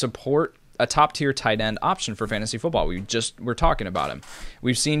offense support a top-tier tight end option for fantasy football. We're talking about him.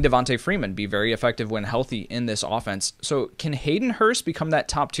 We've seen Devontae Freeman be very effective when healthy in this offense. So can Hayden Hurst become that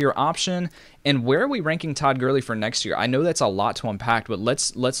top-tier option? And where are we ranking Todd Gurley for next year? I know that's a lot to unpack, but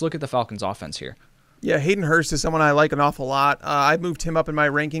let's look at the Falcons offense here. Yeah, Hayden Hurst is someone I like an awful lot. I've moved him up in my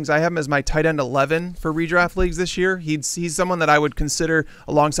rankings. I have him as my tight end 11 for redraft leagues this year. He's someone that I would consider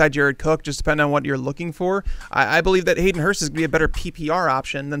alongside Jared Cook, just depending on what you're looking for. I believe that Hayden Hurst is going to be a better PPR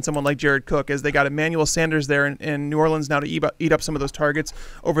option than someone like Jared Cook, as they got Emmanuel Sanders there in New Orleans now to eat up some of those targets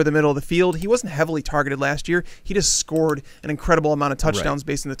over the middle of the field. He wasn't heavily targeted last year. He just scored an incredible amount of touchdowns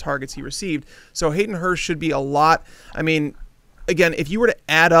based on the targets he received. So Hayden Hurst should be a lot. I mean, again, if you were to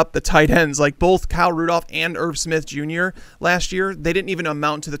add up the tight ends, like both Kyle Rudolph and Irv Smith Jr. last year, they didn't even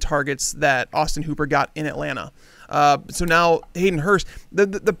amount to the targets that Austin Hooper got in Atlanta. So now Hayden Hurst,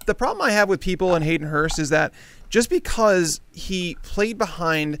 the problem I have with people in Hayden Hurst is that just because he played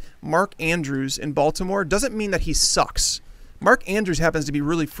behind Mark Andrews in Baltimore doesn't mean that he sucks. Mark Andrews happens to be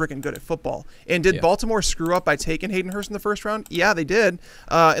really freaking good at football. And did Baltimore screw up by taking Hayden Hurst in the first round? Yeah, they did.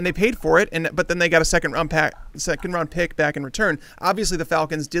 And they paid for it, but then they got a second round pick back in return. Obviously, the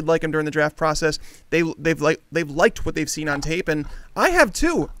Falcons did like him during the draft process. They've liked what they've seen on tape, and I have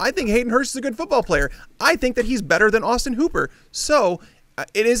too. I think Hayden Hurst is a good football player. I think that he's better than Austin Hooper. So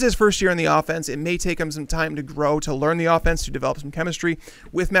it is his first year in the offense. It may take him some time to grow, to learn the offense, to develop some chemistry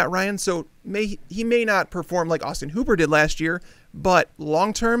with Matt Ryan. So he may not perform like Austin Hooper did last year, but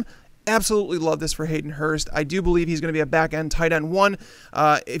long term, absolutely love this for Hayden Hurst. I do believe he's going to be a back-end tight end one.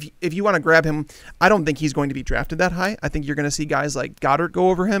 If you want to grab him, I don't think he's going to be drafted that high. I think you're going to see guys like Goddard go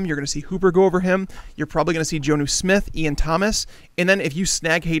over him. You're going to see Hooper go over him. You're probably going to see Jonnu Smith, Ian Thomas. And then if you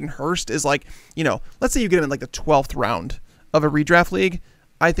snag Hayden Hurst is like, let's say you get him in like the 12th round of a redraft league,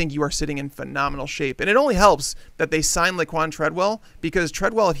 I think you are sitting in phenomenal shape. And it only helps that they signed Laquan Treadwell, because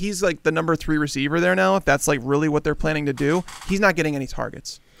Treadwell, if he's like the number 3 receiver there now, if that's like really what they're planning to do, he's not getting any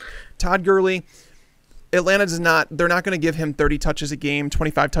targets. Todd Gurley, Atlanta they're not going to give him 30 touches a game,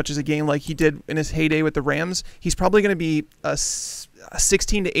 25 touches a game like he did in his heyday with the Rams. He's probably going to be a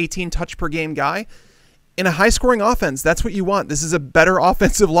 16 to 18 touch per game guy. In a high-scoring offense, that's what you want. This is a better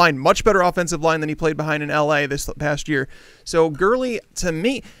offensive line, much better offensive line than he played behind in L.A. this past year. So Gurley, to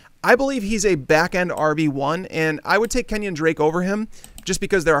me, I believe he's a back-end RB1, and I would take Kenyan Drake over him just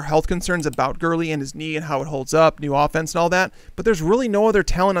because there are health concerns about Gurley and his knee and how it holds up, new offense and all that. But there's really no other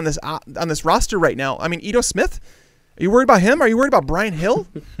talent on this roster right now. I mean, Ito Smith, are you worried about him? Are you worried about Brian Hill?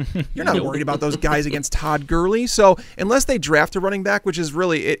 You're not worried about those guys against Todd Gurley. So unless they draft a running back, which is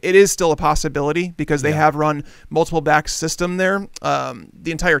really, it is still a possibility because they have run multiple back system there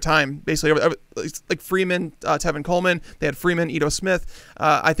the entire time. Basically, like Freeman, Tevin Coleman, they had Freeman, Ito Smith.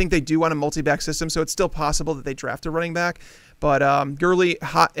 I think they do want a multi-back system, so it's still possible that they draft a running back. But Gurley,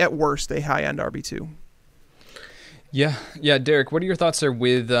 at worst, a high-end RB2. Yeah, Derek, what are your thoughts there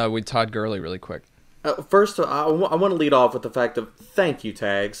with Todd Gurley really quick? First, I want to lead off with the fact of thank you,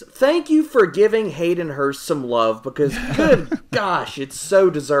 Tags. Thank you for giving Hayden Hurst some love, because good gosh, it's so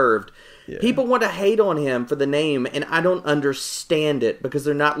deserved. Yeah. People want to hate on him for the name, and I don't understand it because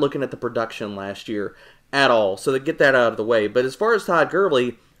they're not looking at the production last year at all. So they get that out of the way. But as far as Todd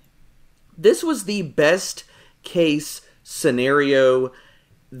Gurley, this was the best case scenario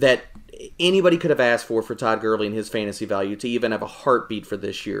that anybody could have asked for Todd Gurley and his fantasy value to even have a heartbeat for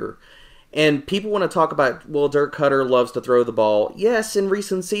this year. And people want to talk about, well, Dirk Cutter loves to throw the ball. Yes, in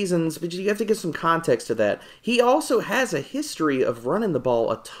recent seasons, but you have to give some context to that. He also has a history of running the ball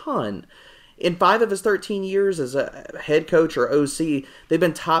a ton. In 5 of his 13 years as a head coach or OC, they've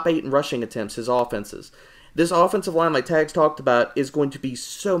been top 8 in rushing attempts, his offenses. This offensive line, like Tags talked about, is going to be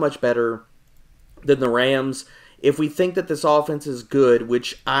so much better than the Rams. If we think that this offense is good,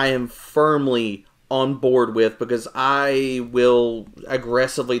 which I am firmly on board with, because I will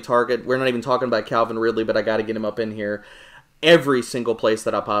aggressively target, we're not even talking about Calvin Ridley, but I got to get him up in here. every single place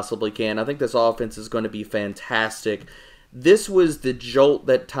that I possibly can. I think this offense is going to be fantastic. This was the jolt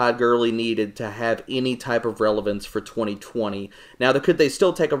that Todd Gurley needed to have any type of relevance for 2020. Now, could they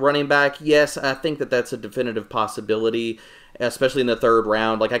still take a running back? Yes, I think that that's a definitive possibility, especially in the third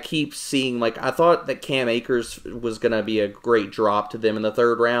round. Like, I keep seeing, I thought that Cam Akers was going to be a great drop to them in the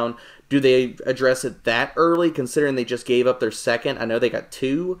third round. Do they address it that early, considering they just gave up their second? I know they got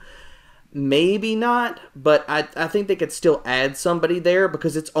 2. Maybe not, but I think they could still add somebody there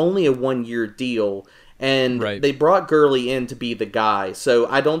because it's only a 1-year deal. And They brought Gurley in to be the guy. So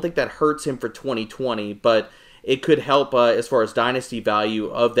I don't think that hurts him for 2020, but it could help as far as dynasty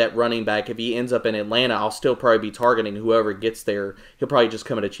value of that running back. If he ends up in Atlanta, I'll still probably be targeting whoever gets there. He'll probably just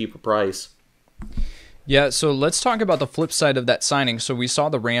come at a cheaper price. Yeah, so let's talk about the flip side of that signing. So we saw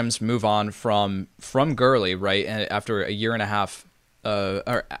the Rams move on from Gurley, right? And after a year and a half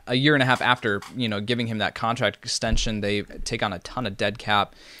after, giving him that contract extension, they take on a ton of dead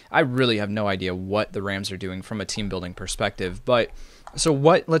cap. I really have no idea what the Rams are doing from a team building perspective. But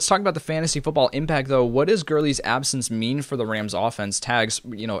let's talk about the fantasy football impact though. What does Gurley's absence mean for the Rams offense? Tags,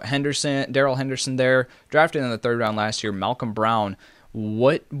 Darrell Henderson there, drafted in the 3rd round last year, Malcolm Brown.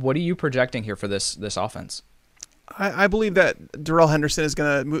 What are you projecting here for this offense? I believe that Darrell Henderson is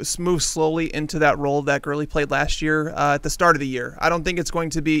going to move slowly into that role that Gurley played last year at the start of the year. I don't think it's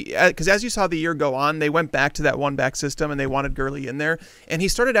going to be, because as you saw the year go on, they went back to that one-back system and they wanted Gurley in there, and he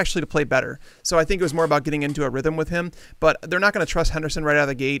started actually to play better. So I think it was more about getting into a rhythm with him, but they're not going to trust Henderson right out of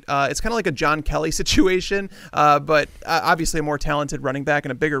the gate. It's kind of like a John Kelly situation, but obviously a more talented running back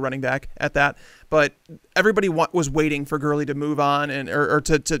and a bigger running back at that. But everybody was waiting for Gurley to move on or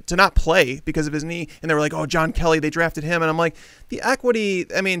to not play because of his knee. And they were like, oh, John Kelly, they drafted him. And I'm like, the equity,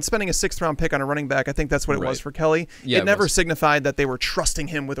 spending a 6th-round pick on a running back, I think that's what it was for Kelly. Yeah, it never signified that they were trusting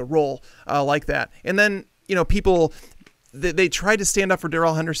him with a role like that. And then, people... They tried to stand up for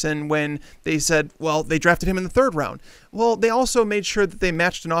Darrell Henderson when they said, well, they drafted him in the 3rd round. Well, they also made sure that they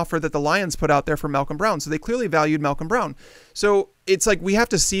matched an offer that the Lions put out there for Malcolm Brown. So they clearly valued Malcolm Brown. So it's like we have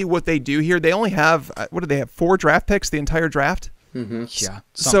to see what they do here. They only have, 4 draft picks the entire draft? Mm-hmm. Yeah,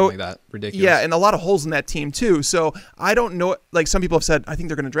 something like that. Ridiculous. Yeah, and a lot of holes in that team too. So I don't know. Like some people have said, I think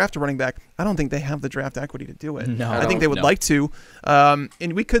they're going to draft a running back. I don't think they have the draft equity to do it. No, I think they would like to.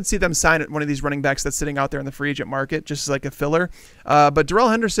 And we could see them sign one of these running backs that's sitting out there in the free agent market, just like a filler. But Darrell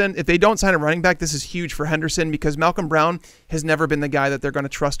Henderson, if they don't sign a running back, this is huge for Henderson because Malcolm Brown has never been the guy that they're going to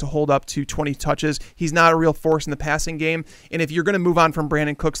trust to hold up to 20 touches. He's not a real force in the passing game. And if you're going to move on from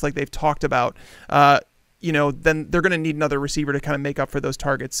Brandon Cooks like they've talked about, then they're going to need another receiver to kind of make up for those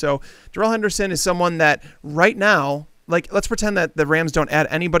targets. So Darrell Henderson is someone that right now, let's pretend that the Rams don't add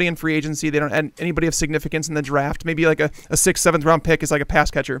anybody in free agency. They don't add anybody of significance in the draft. Maybe like a 6th, 7th round pick is like a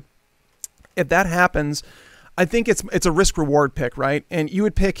pass catcher. If that happens, I think it's a risk reward pick, right? And you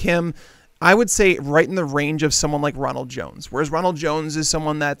would pick him, I would say, right in the range of someone like Ronald Jones. Whereas Ronald Jones is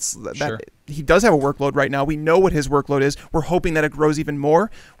someone that he does have a workload right now. We know what his workload is. We're hoping that it grows even more.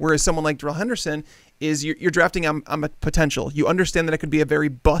 Whereas someone like Darrell Henderson is you're drafting on a potential. You understand that it could be a very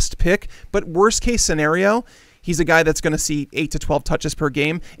bust pick, but worst case scenario, he's a guy that's going to see 8 to 12 touches per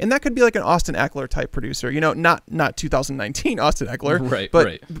game, and that could be like an Austin Eckler type producer. Not 2019 Austin Eckler,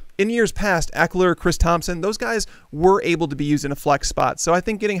 but in years past, Eckler, Chris Thompson, those guys were able to be used in a flex spot. So I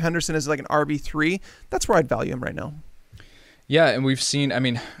think getting Henderson as like an RB3, that's where I'd value him right now. Yeah, and we've seen,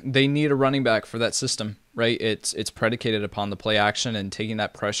 they need a running back for that system, right? It's predicated upon the play action and taking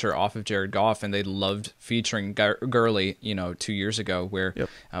that pressure off of Jared Goff, and they loved featuring Gurley, 2 years ago where,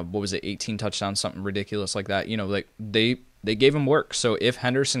 18 touchdowns, something ridiculous like that. They gave him work. So if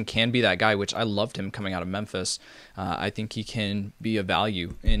Henderson can be that guy, which I loved him coming out of Memphis, I think he can be a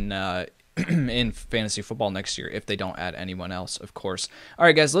value in in fantasy football next year if they don't add anyone else, of course. All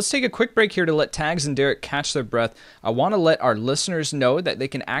right, guys, let's take a quick break here to let Tags and Derek catch their breath. I want to let our listeners know that they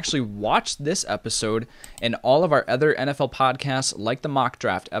can actually watch this episode and all of our other NFL podcasts, like the mock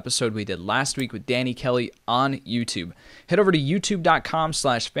draft episode we did last week with Danny Kelly, on YouTube. Head over to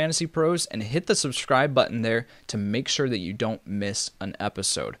youtube.com/fantasypros and hit the subscribe button there to make sure that you don't miss an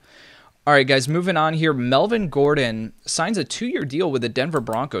episode. All right, guys, moving on here. Melvin Gordon signs a 2-year deal with the Denver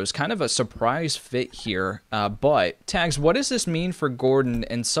Broncos. Kind of a surprise fit here. But, Tags, what does this mean for Gordon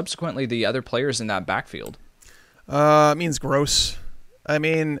and subsequently the other players in that backfield? It means gross.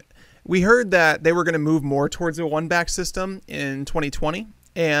 We heard that they were going to move more towards a one-back system in 2020.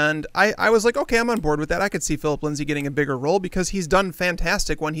 And I was like, okay, I'm on board with that. I could see Phillip Lindsay getting a bigger role because he's done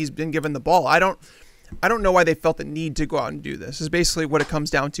fantastic when he's been given the ball. I don't know why they felt the need to go out and do this. Is basically what it comes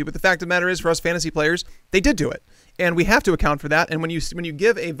down to. But the fact of the matter is, for us fantasy players, they did do it, and we have to account for that. And when you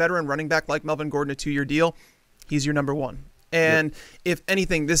give a veteran running back like Melvin Gordon a 2-year deal, he's your number one. And if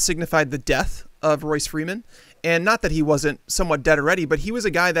anything, this signified the death of Royce Freeman. And not that he wasn't somewhat dead already, but he was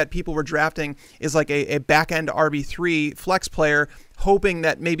a guy that people were drafting as like a back-end RB3 flex player, hoping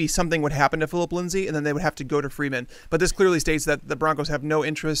that maybe something would happen to Phillip Lindsay and then they would have to go to Freeman. But this clearly states that the Broncos have no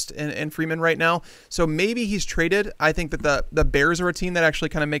interest in Freeman right now. So maybe he's traded. I think that the Bears are a team that actually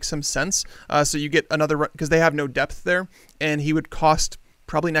kind of makes some sense. So you get another, because they have no depth there, and he would cost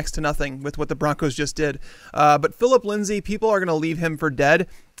probably next to nothing with what the Broncos just did. But Phillip Lindsay, people are going to leave him for dead.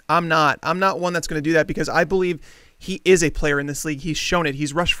 I'm not one that's going to do that, because I believe he is a player in this league. He's shown it.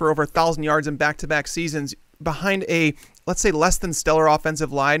 He's rushed for over 1,000 yards in back-to-back seasons behind a, let's say, less than stellar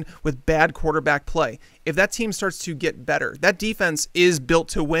offensive line with bad quarterback play. If that team starts to get better, that defense is built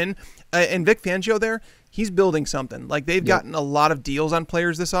to win. And Vic Fangio there, he's building something. Like, they've gotten a lot of deals on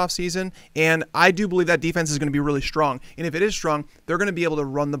players this offseason, and I do believe that defense is going to be really strong. And if it is strong, they're going to be able to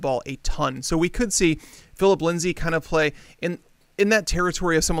run the ball a ton. So we could see Phillip Lindsay kind of play in that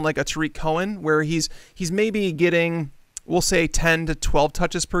territory of someone like a Tariq Cohen, where he's maybe getting, we'll say, 10 to 12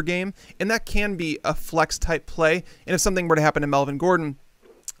 touches per game, and that can be a flex type play. And if something were to happen to Melvin Gordon,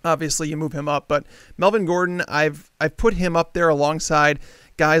 obviously you move him up. But Melvin Gordon, I've put him up there alongside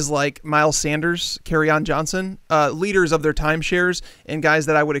guys like Miles Sanders, Kerryon Johnson, leaders of their timeshares, and guys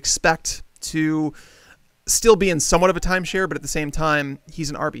that I would expect to still be in somewhat of a timeshare, but at the same time, he's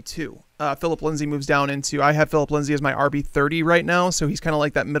an RB2. Phillip Lindsay moves down into, I have Phillip Lindsay as my RB30 right now, so he's kind of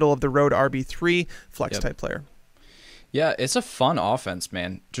like that middle of the road RB3 flex type player. Yeah, it's a fun offense,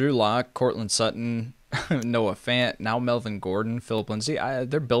 man. Drew Lock, Cortland Sutton, Noah Fant, now Melvin Gordon, Phillip Lindsay.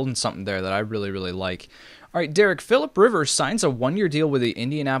 They're building something there that I really, really like. All right, Derek, Phillip Rivers signs a one-year deal with the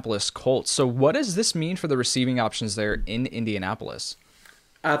Indianapolis Colts. So what does this mean for the receiving options there in Indianapolis?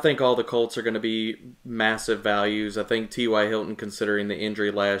 I think all the Colts are going to be massive values. I think T.Y. Hilton, considering the injury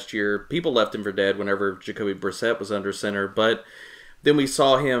last year, people left him for dead whenever Jacoby Brissett was under center. But then we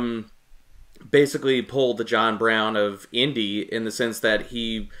saw him basically pull the John Brown of Indy, in the sense that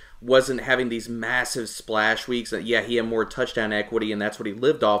he wasn't having these massive splash weeks. Yeah, he had more touchdown equity, and that's what he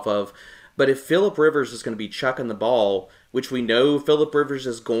lived off of. But if Phillip Rivers is going to be chucking the ball, which we know Phillip Rivers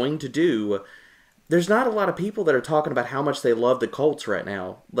is going to do, there's not a lot of people that are talking about how much they love the Colts right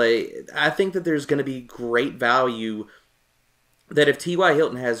now. Like, I think that there's going to be great value that if T.Y.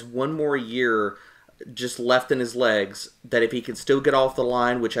 Hilton has one more year just left in his legs, that if he can still get off the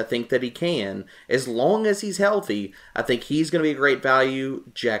line, which I think that he can, as long as he's healthy, I think he's going to be a great value.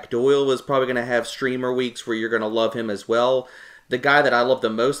 Jack Doyle is probably going to have streamer weeks where you're going to love him as well. The guy that I love the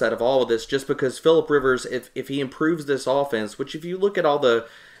most out of all of this, just because Phillip Rivers, if he improves this offense, which if you look at all the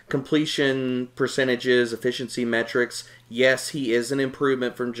completion percentages, efficiency metrics, yes, he is an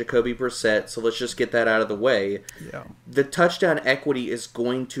improvement from Jacoby Brissett, so let's just get that out of the way. Yeah. The touchdown equity is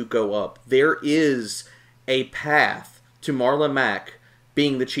going to go up. There is a path to Marlon Mack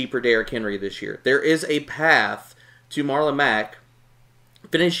being the cheaper Derrick Henry this year. There is a path to Marlon Mack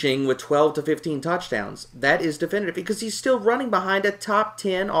finishing with 12 to 15 touchdowns. That is definitive, because he's still running behind a top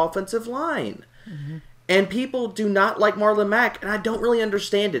 10 offensive line. Mm-hmm. And people do not like Marlon Mack, and I don't really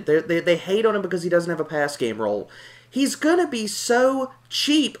understand it. They hate on him because he doesn't have a pass game role. He's going to be so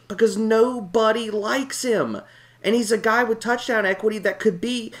cheap because nobody likes him. And he's a guy with touchdown equity that could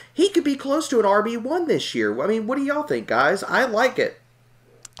be close to an RB1 this year. I mean, what do y'all think, guys? I like it.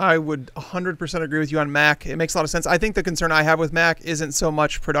 I would 100% agree with you on Mack. It makes a lot of sense. I think the concern I have with Mack isn't so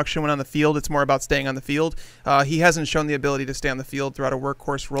much production when on the field. It's more about staying on the field. He hasn't shown the ability to stay on the field throughout a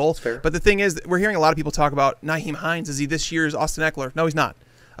workhorse role. But the thing is, we're hearing a lot of people talk about Nyheim Hines. Is he this year's Austin Eckler? No, he's not.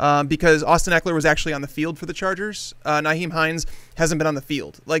 Because Austin Eckler was actually on the field for the Chargers. Nyheim Hines hasn't been on the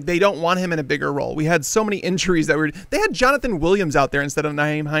field. Like, they don't want him in a bigger role. We had so many injuries they had Jonathan Williams out there instead of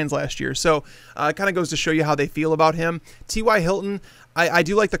Nyheim Hines last year. So it kind of goes to show you how they feel about him. T.Y. Hilton, I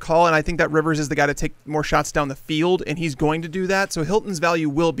do like the call, and I think that Rivers is the guy to take more shots down the field, and he's going to do that. So Hilton's value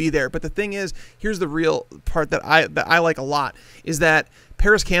will be there. But the thing is, here's the real part that I like a lot, is that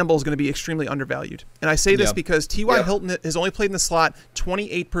Paris Campbell is going to be extremely undervalued. And I say this because T.Y. Hilton has only played in the slot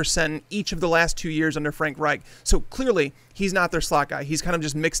 28% each of the last 2 years under Frank Reich. So clearly, he's not their slot guy. He's kind of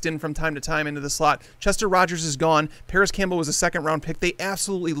just mixed in from time to time into the slot. Chester Rogers is gone. Paris Campbell was a second-round pick. They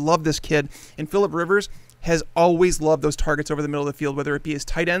absolutely love this kid. And Phillip Rivers has always loved those targets over the middle of the field, whether it be his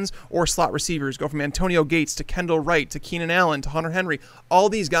tight ends or slot receivers. Go from Antonio Gates to Kendall Wright to Keenan Allen to Hunter Henry. All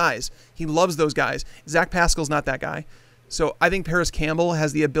these guys, he loves those guys. Zach Pascal's not that guy. So I think Paris Campbell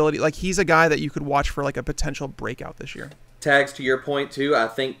has the ability, like, he's a guy that you could watch for like a potential breakout this year. Tags, to your point too, I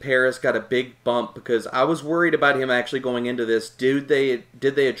think Paris got a big bump because I was worried about him actually going into this. Did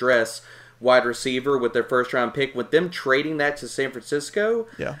they address wide receiver with their first-round pick. With them trading that to San Francisco,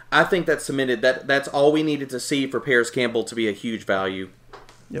 I think that cemented that's all we needed to see for Paris Campbell to be a huge value.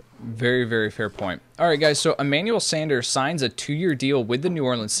 Yep. Very, very fair point. All right, guys, so Emmanuel Sanders signs a 2-year deal with the New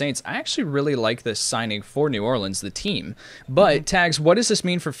Orleans Saints. I actually really like this signing for New Orleans, the team. But, Tags, what does this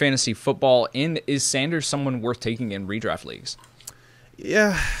mean for fantasy football, and is Sanders someone worth taking in redraft leagues?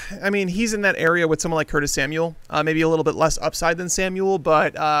 Yeah, I mean, he's in that area with someone like Curtis Samuel, maybe a little bit less upside than Samuel,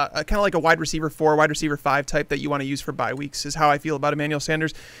 but kind of like a wide receiver 4, wide receiver 5 type that you want to use for bye weeks is how I feel about Emmanuel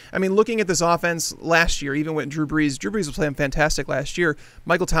Sanders. I mean, looking at this offense last year, even with Drew Brees was playing fantastic last year.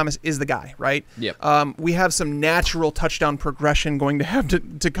 Michael Thomas is the guy, right? Yep. We have some natural touchdown progression going to have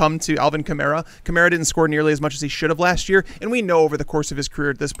to come to Alvin Kamara. Kamara didn't score nearly as much as he should have last year, and we know over the course of his career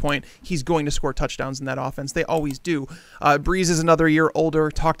at this point, he's going to score touchdowns in that offense. They always do. Brees is another year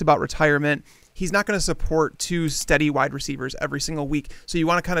older, talked about retirement. He's not going to support 2 steady wide receivers every single week. So you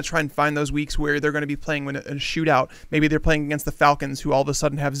want to kind of try and find those weeks where they're going to be playing in a shootout. Maybe they're playing against the Falcons, who all of a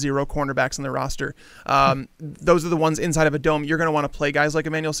sudden have 0 cornerbacks on their roster. Those are the ones inside of a dome. You're going to want to play guys like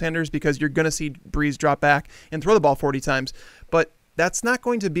Emmanuel Sanders because you're going to see Brees drop back and throw the ball 40 times. But that's not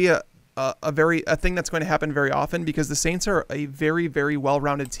going to be a thing that's going to happen very often because the Saints are a very, very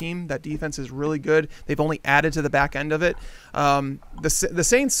well-rounded team. That defense is really good. They've only added to the back end of it. The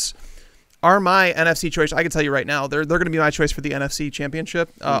Saints are my NFC choice. I can tell you right now, they're going to be my choice for the NFC Championship,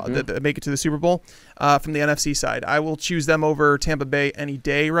 that make it to the Super Bowl from the NFC side. I will choose them over Tampa Bay any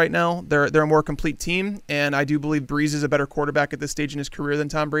day right now. They're a more complete team, and I do believe Brees is a better quarterback at this stage in his career than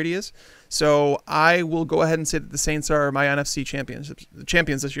Tom Brady is. So I will go ahead and say that the Saints are my NFC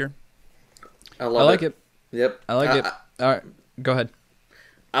champions this year. I like it. Yep. I like it. All right, go ahead.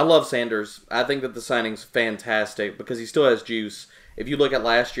 I love Sanders. I think that the signing's fantastic because he still has juice. If you look at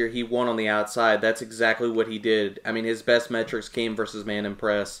last year, he won on the outside. That's exactly what he did. I mean, his best metrics came versus man and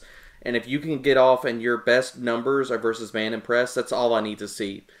press. And if you can get off and your best numbers are versus man and press, that's all I need to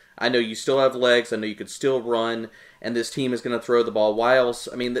see. I know you still have legs. I know you could still run. And this team is going to throw the ball. Why else?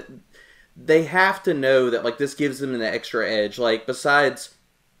 I mean, they have to know that like this gives them an extra edge. Like, besides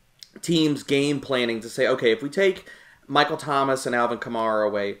teams game planning to say, okay, if we take Michael Thomas and Alvin Kamara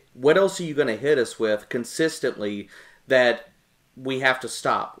away, what else are you going to hit us with consistently that we have to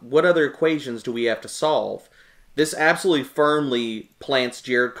stop? What other equations do we have to solve? This absolutely firmly plants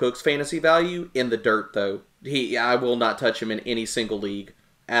Jared Cook's fantasy value in the dirt, though. I will not touch him in any single league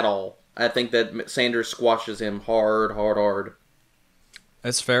at all. I think that Sanders squashes him hard.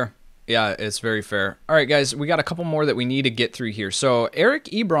 That's fair. Yeah, it's very fair. All right, guys, we got a couple more that we need to get through here. So Eric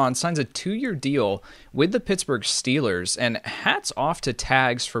Ebron signs a 2-year deal with the Pittsburgh Steelers, and hats off to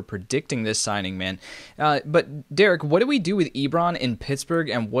Tags for predicting this signing, man. But Derek, what do we do with Ebron in Pittsburgh,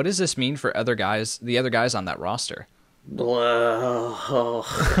 and what does this mean for the other guys on that roster? Well,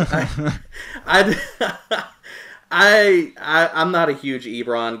 I'm not a huge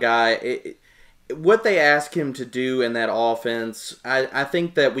Ebron guy. What they ask him to do in that offense, I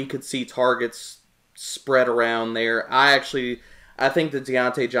think that we could see targets spread around there. I think that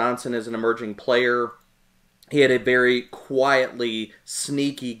Deontay Johnson is an emerging player. He had a very quietly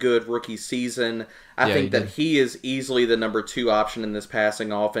sneaky good rookie season. I think that he is easily the number 2 option in this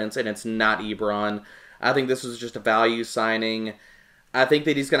passing offense, and it's not Ebron. I think this was just a value signing. I think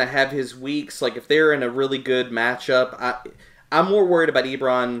that he's going to have his weeks. Like, if they're in a really good matchup, I'm more worried about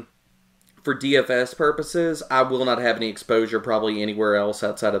Ebron for DFS purposes. I will not have any exposure probably anywhere else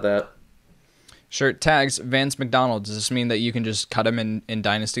outside of that. Sure. Tags, Vance McDonald, does this mean that you can just cut him in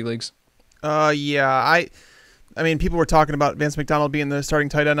dynasty leagues? Yeah. I mean, people were talking about Vance McDonald being the starting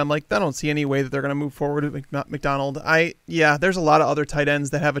tight end. I'm like, I don't see any way that they're going to move forward with McDonald. There's a lot of other tight ends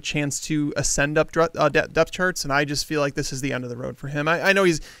that have a chance to ascend up depth charts, and I just feel like this is the end of the road for him. I know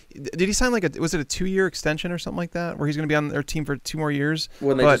did he sign was it a 2-year extension or something like that, where he's going to be on their team for 2 more years?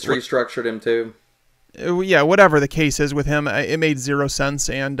 When they just restructured him too. Yeah, whatever the case is with him, it made 0 sense,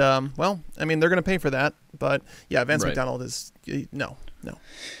 and they're going to pay for that. But yeah, Vance McDonald is no.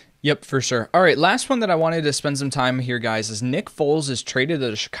 Yep, for sure. All right, last one that I wanted to spend some time here, guys, is Nick Foles is traded to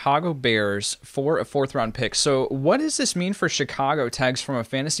the Chicago Bears for a 4th-round pick. So what does this mean for Chicago, Tags, from a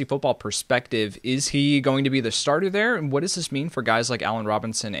fantasy football perspective? Is he going to be the starter there? And what does this mean for guys like Allen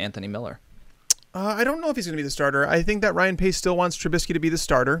Robinson, Anthony Miller? I don't know if he's going to be the starter. I think that Ryan Pace still wants Trubisky to be the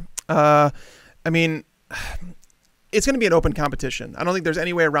starter. It's going to be an open competition. I don't think there's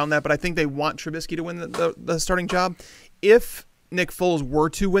any way around that, but I think they want Trubisky to win the starting job. If Nick Foles were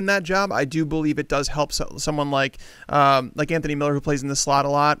to win that job, I do believe it does help someone like Anthony Miller, who plays in the slot a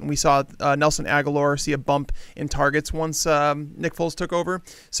lot. And we saw Nelson Aguilar see a bump in targets once Nick Foles took over.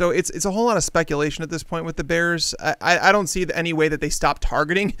 So it's a whole lot of speculation at this point with the Bears. I don't see any way that they stop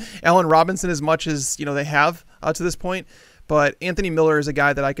targeting Allen Robinson as much as they have to this point. But Anthony Miller is a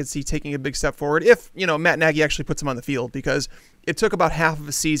guy that I could see taking a big step forward if, Matt Nagy actually puts him on the field, because it took about half of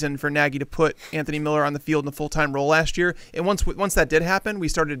a season for Nagy to put Anthony Miller on the field in a full-time role last year. And once that did happen, we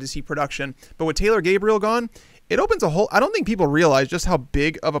started to see production. But with Taylor Gabriel gone, it opens a whole... I don't think people realize just how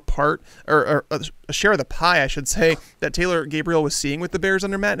big of a part, or a share of the pie, I should say, that Taylor Gabriel was seeing with the Bears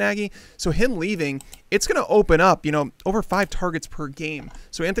under Matt Nagy. So him leaving, it's going to open up, over 5 targets per game.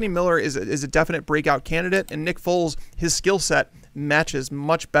 So Anthony Miller is a definite breakout candidate, and Nick Foles, his skill set matches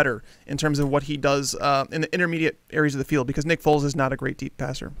much better in terms of what he does in the intermediate areas of the field, because Nick Foles is not a great deep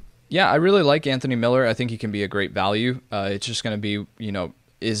passer. Yeah, I really like Anthony Miller. I think he can be a great value. It's just going to be,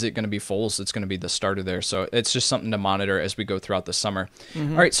 is it going to be Foles that's going to be the starter there? So it's just something to monitor as we go throughout the summer.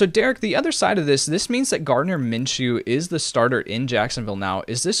 Mm-hmm. All right, so Derek, the other side of this means that Gardner Minshew is the starter in Jacksonville now.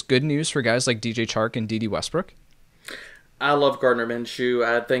 Is this good news for guys like DJ Chark and Dede Westbrook? I love Gardner Minshew.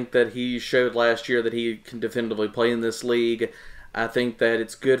 I think that he showed last year that he can definitively play in this league. I think that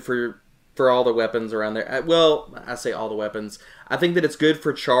it's good for all the weapons around there. Well, I say all the weapons. I think that it's good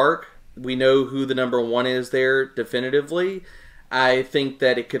for Chark. We know who the number one is there definitively. I think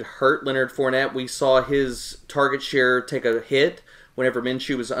that it could hurt Leonard Fournette. We saw his target share take a hit whenever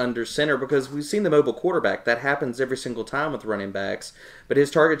Minshew was under center, because we've seen the mobile quarterback. That happens every single time with running backs. But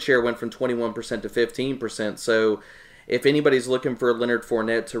his target share went from 21% to 15%. So if anybody's looking for Leonard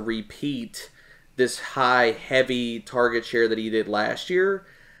Fournette to repeat this high, heavy target share that he did last year,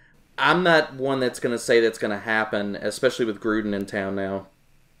 I'm not one that's going to say that's going to happen, especially with Gruden in town now.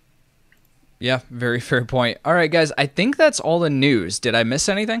 Yeah, very fair point. All right, guys, I think that's all the news. Did I miss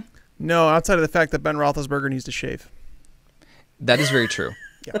anything? No, outside of the fact that Ben Roethlisberger needs to shave. That is very true.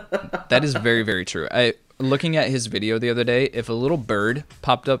 Yeah. That is very, very true. Looking at his video the other day, if a little bird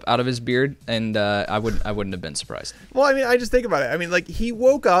popped up out of his beard, and I wouldn't have been surprised. Well, I just think about it. He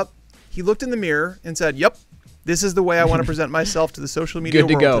woke up, he looked in the mirror and said, "Yep, this is the way I want to present myself to the social media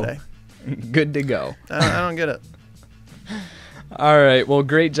world today." Good to go. I don't get it. All right. Well,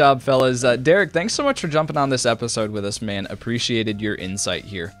 great job, fellas. Derek, thanks so much for jumping on this episode with us, man. Appreciated your insight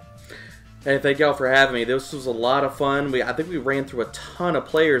here. Hey, thank y'all for having me. This was a lot of fun. I think we ran through a ton of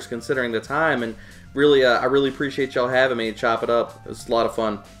players considering the time, and really, I really appreciate y'all having me and chop it up. It was a lot of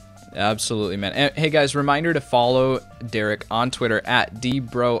fun. Absolutely, man. And hey, guys, reminder to follow Derek on Twitter at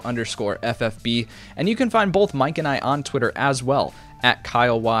 @dbro_FFB. And you can find both Mike and I on Twitter as well, at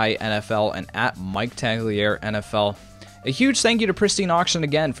KyleY NFL and at Mike Tagliere NFL. A huge thank you to Pristine Auction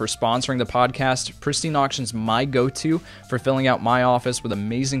again for sponsoring the podcast. Pristine Auction's my go-to for filling out my office with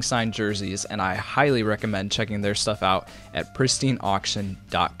amazing signed jerseys, and I highly recommend checking their stuff out at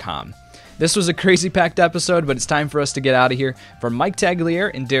pristineauction.com. This was a crazy packed episode, but it's time for us to get out of here. For Mike Tagliere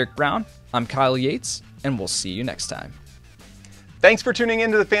and Derek Brown, I'm Kyle Yates, and we'll see you next time. Thanks for tuning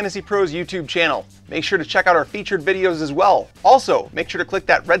into the Fantasy Pros YouTube channel. Make sure to check out our featured videos as well. Also, make sure to click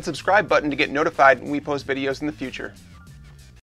that red subscribe button to get notified when we post videos in the future.